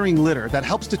monitoring litter that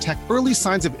helps detect early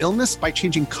signs of illness by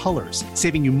changing colors,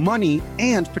 saving you money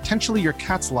and potentially your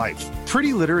cat's life.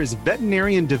 Pretty Litter is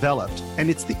veterinarian developed, and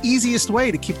it's the easiest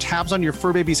way to keep tabs on your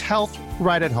fur baby's health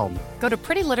right at home. Go to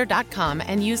prettylitter.com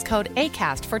and use code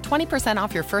ACAST for 20%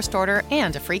 off your first order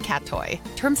and a free cat toy.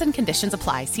 Terms and conditions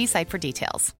apply. See site for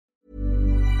details.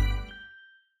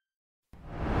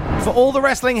 For all the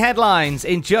wrestling headlines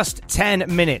in just 10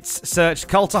 minutes, search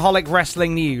Cultaholic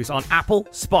Wrestling News on Apple,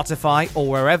 Spotify, or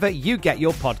wherever you get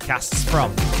your podcasts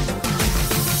from.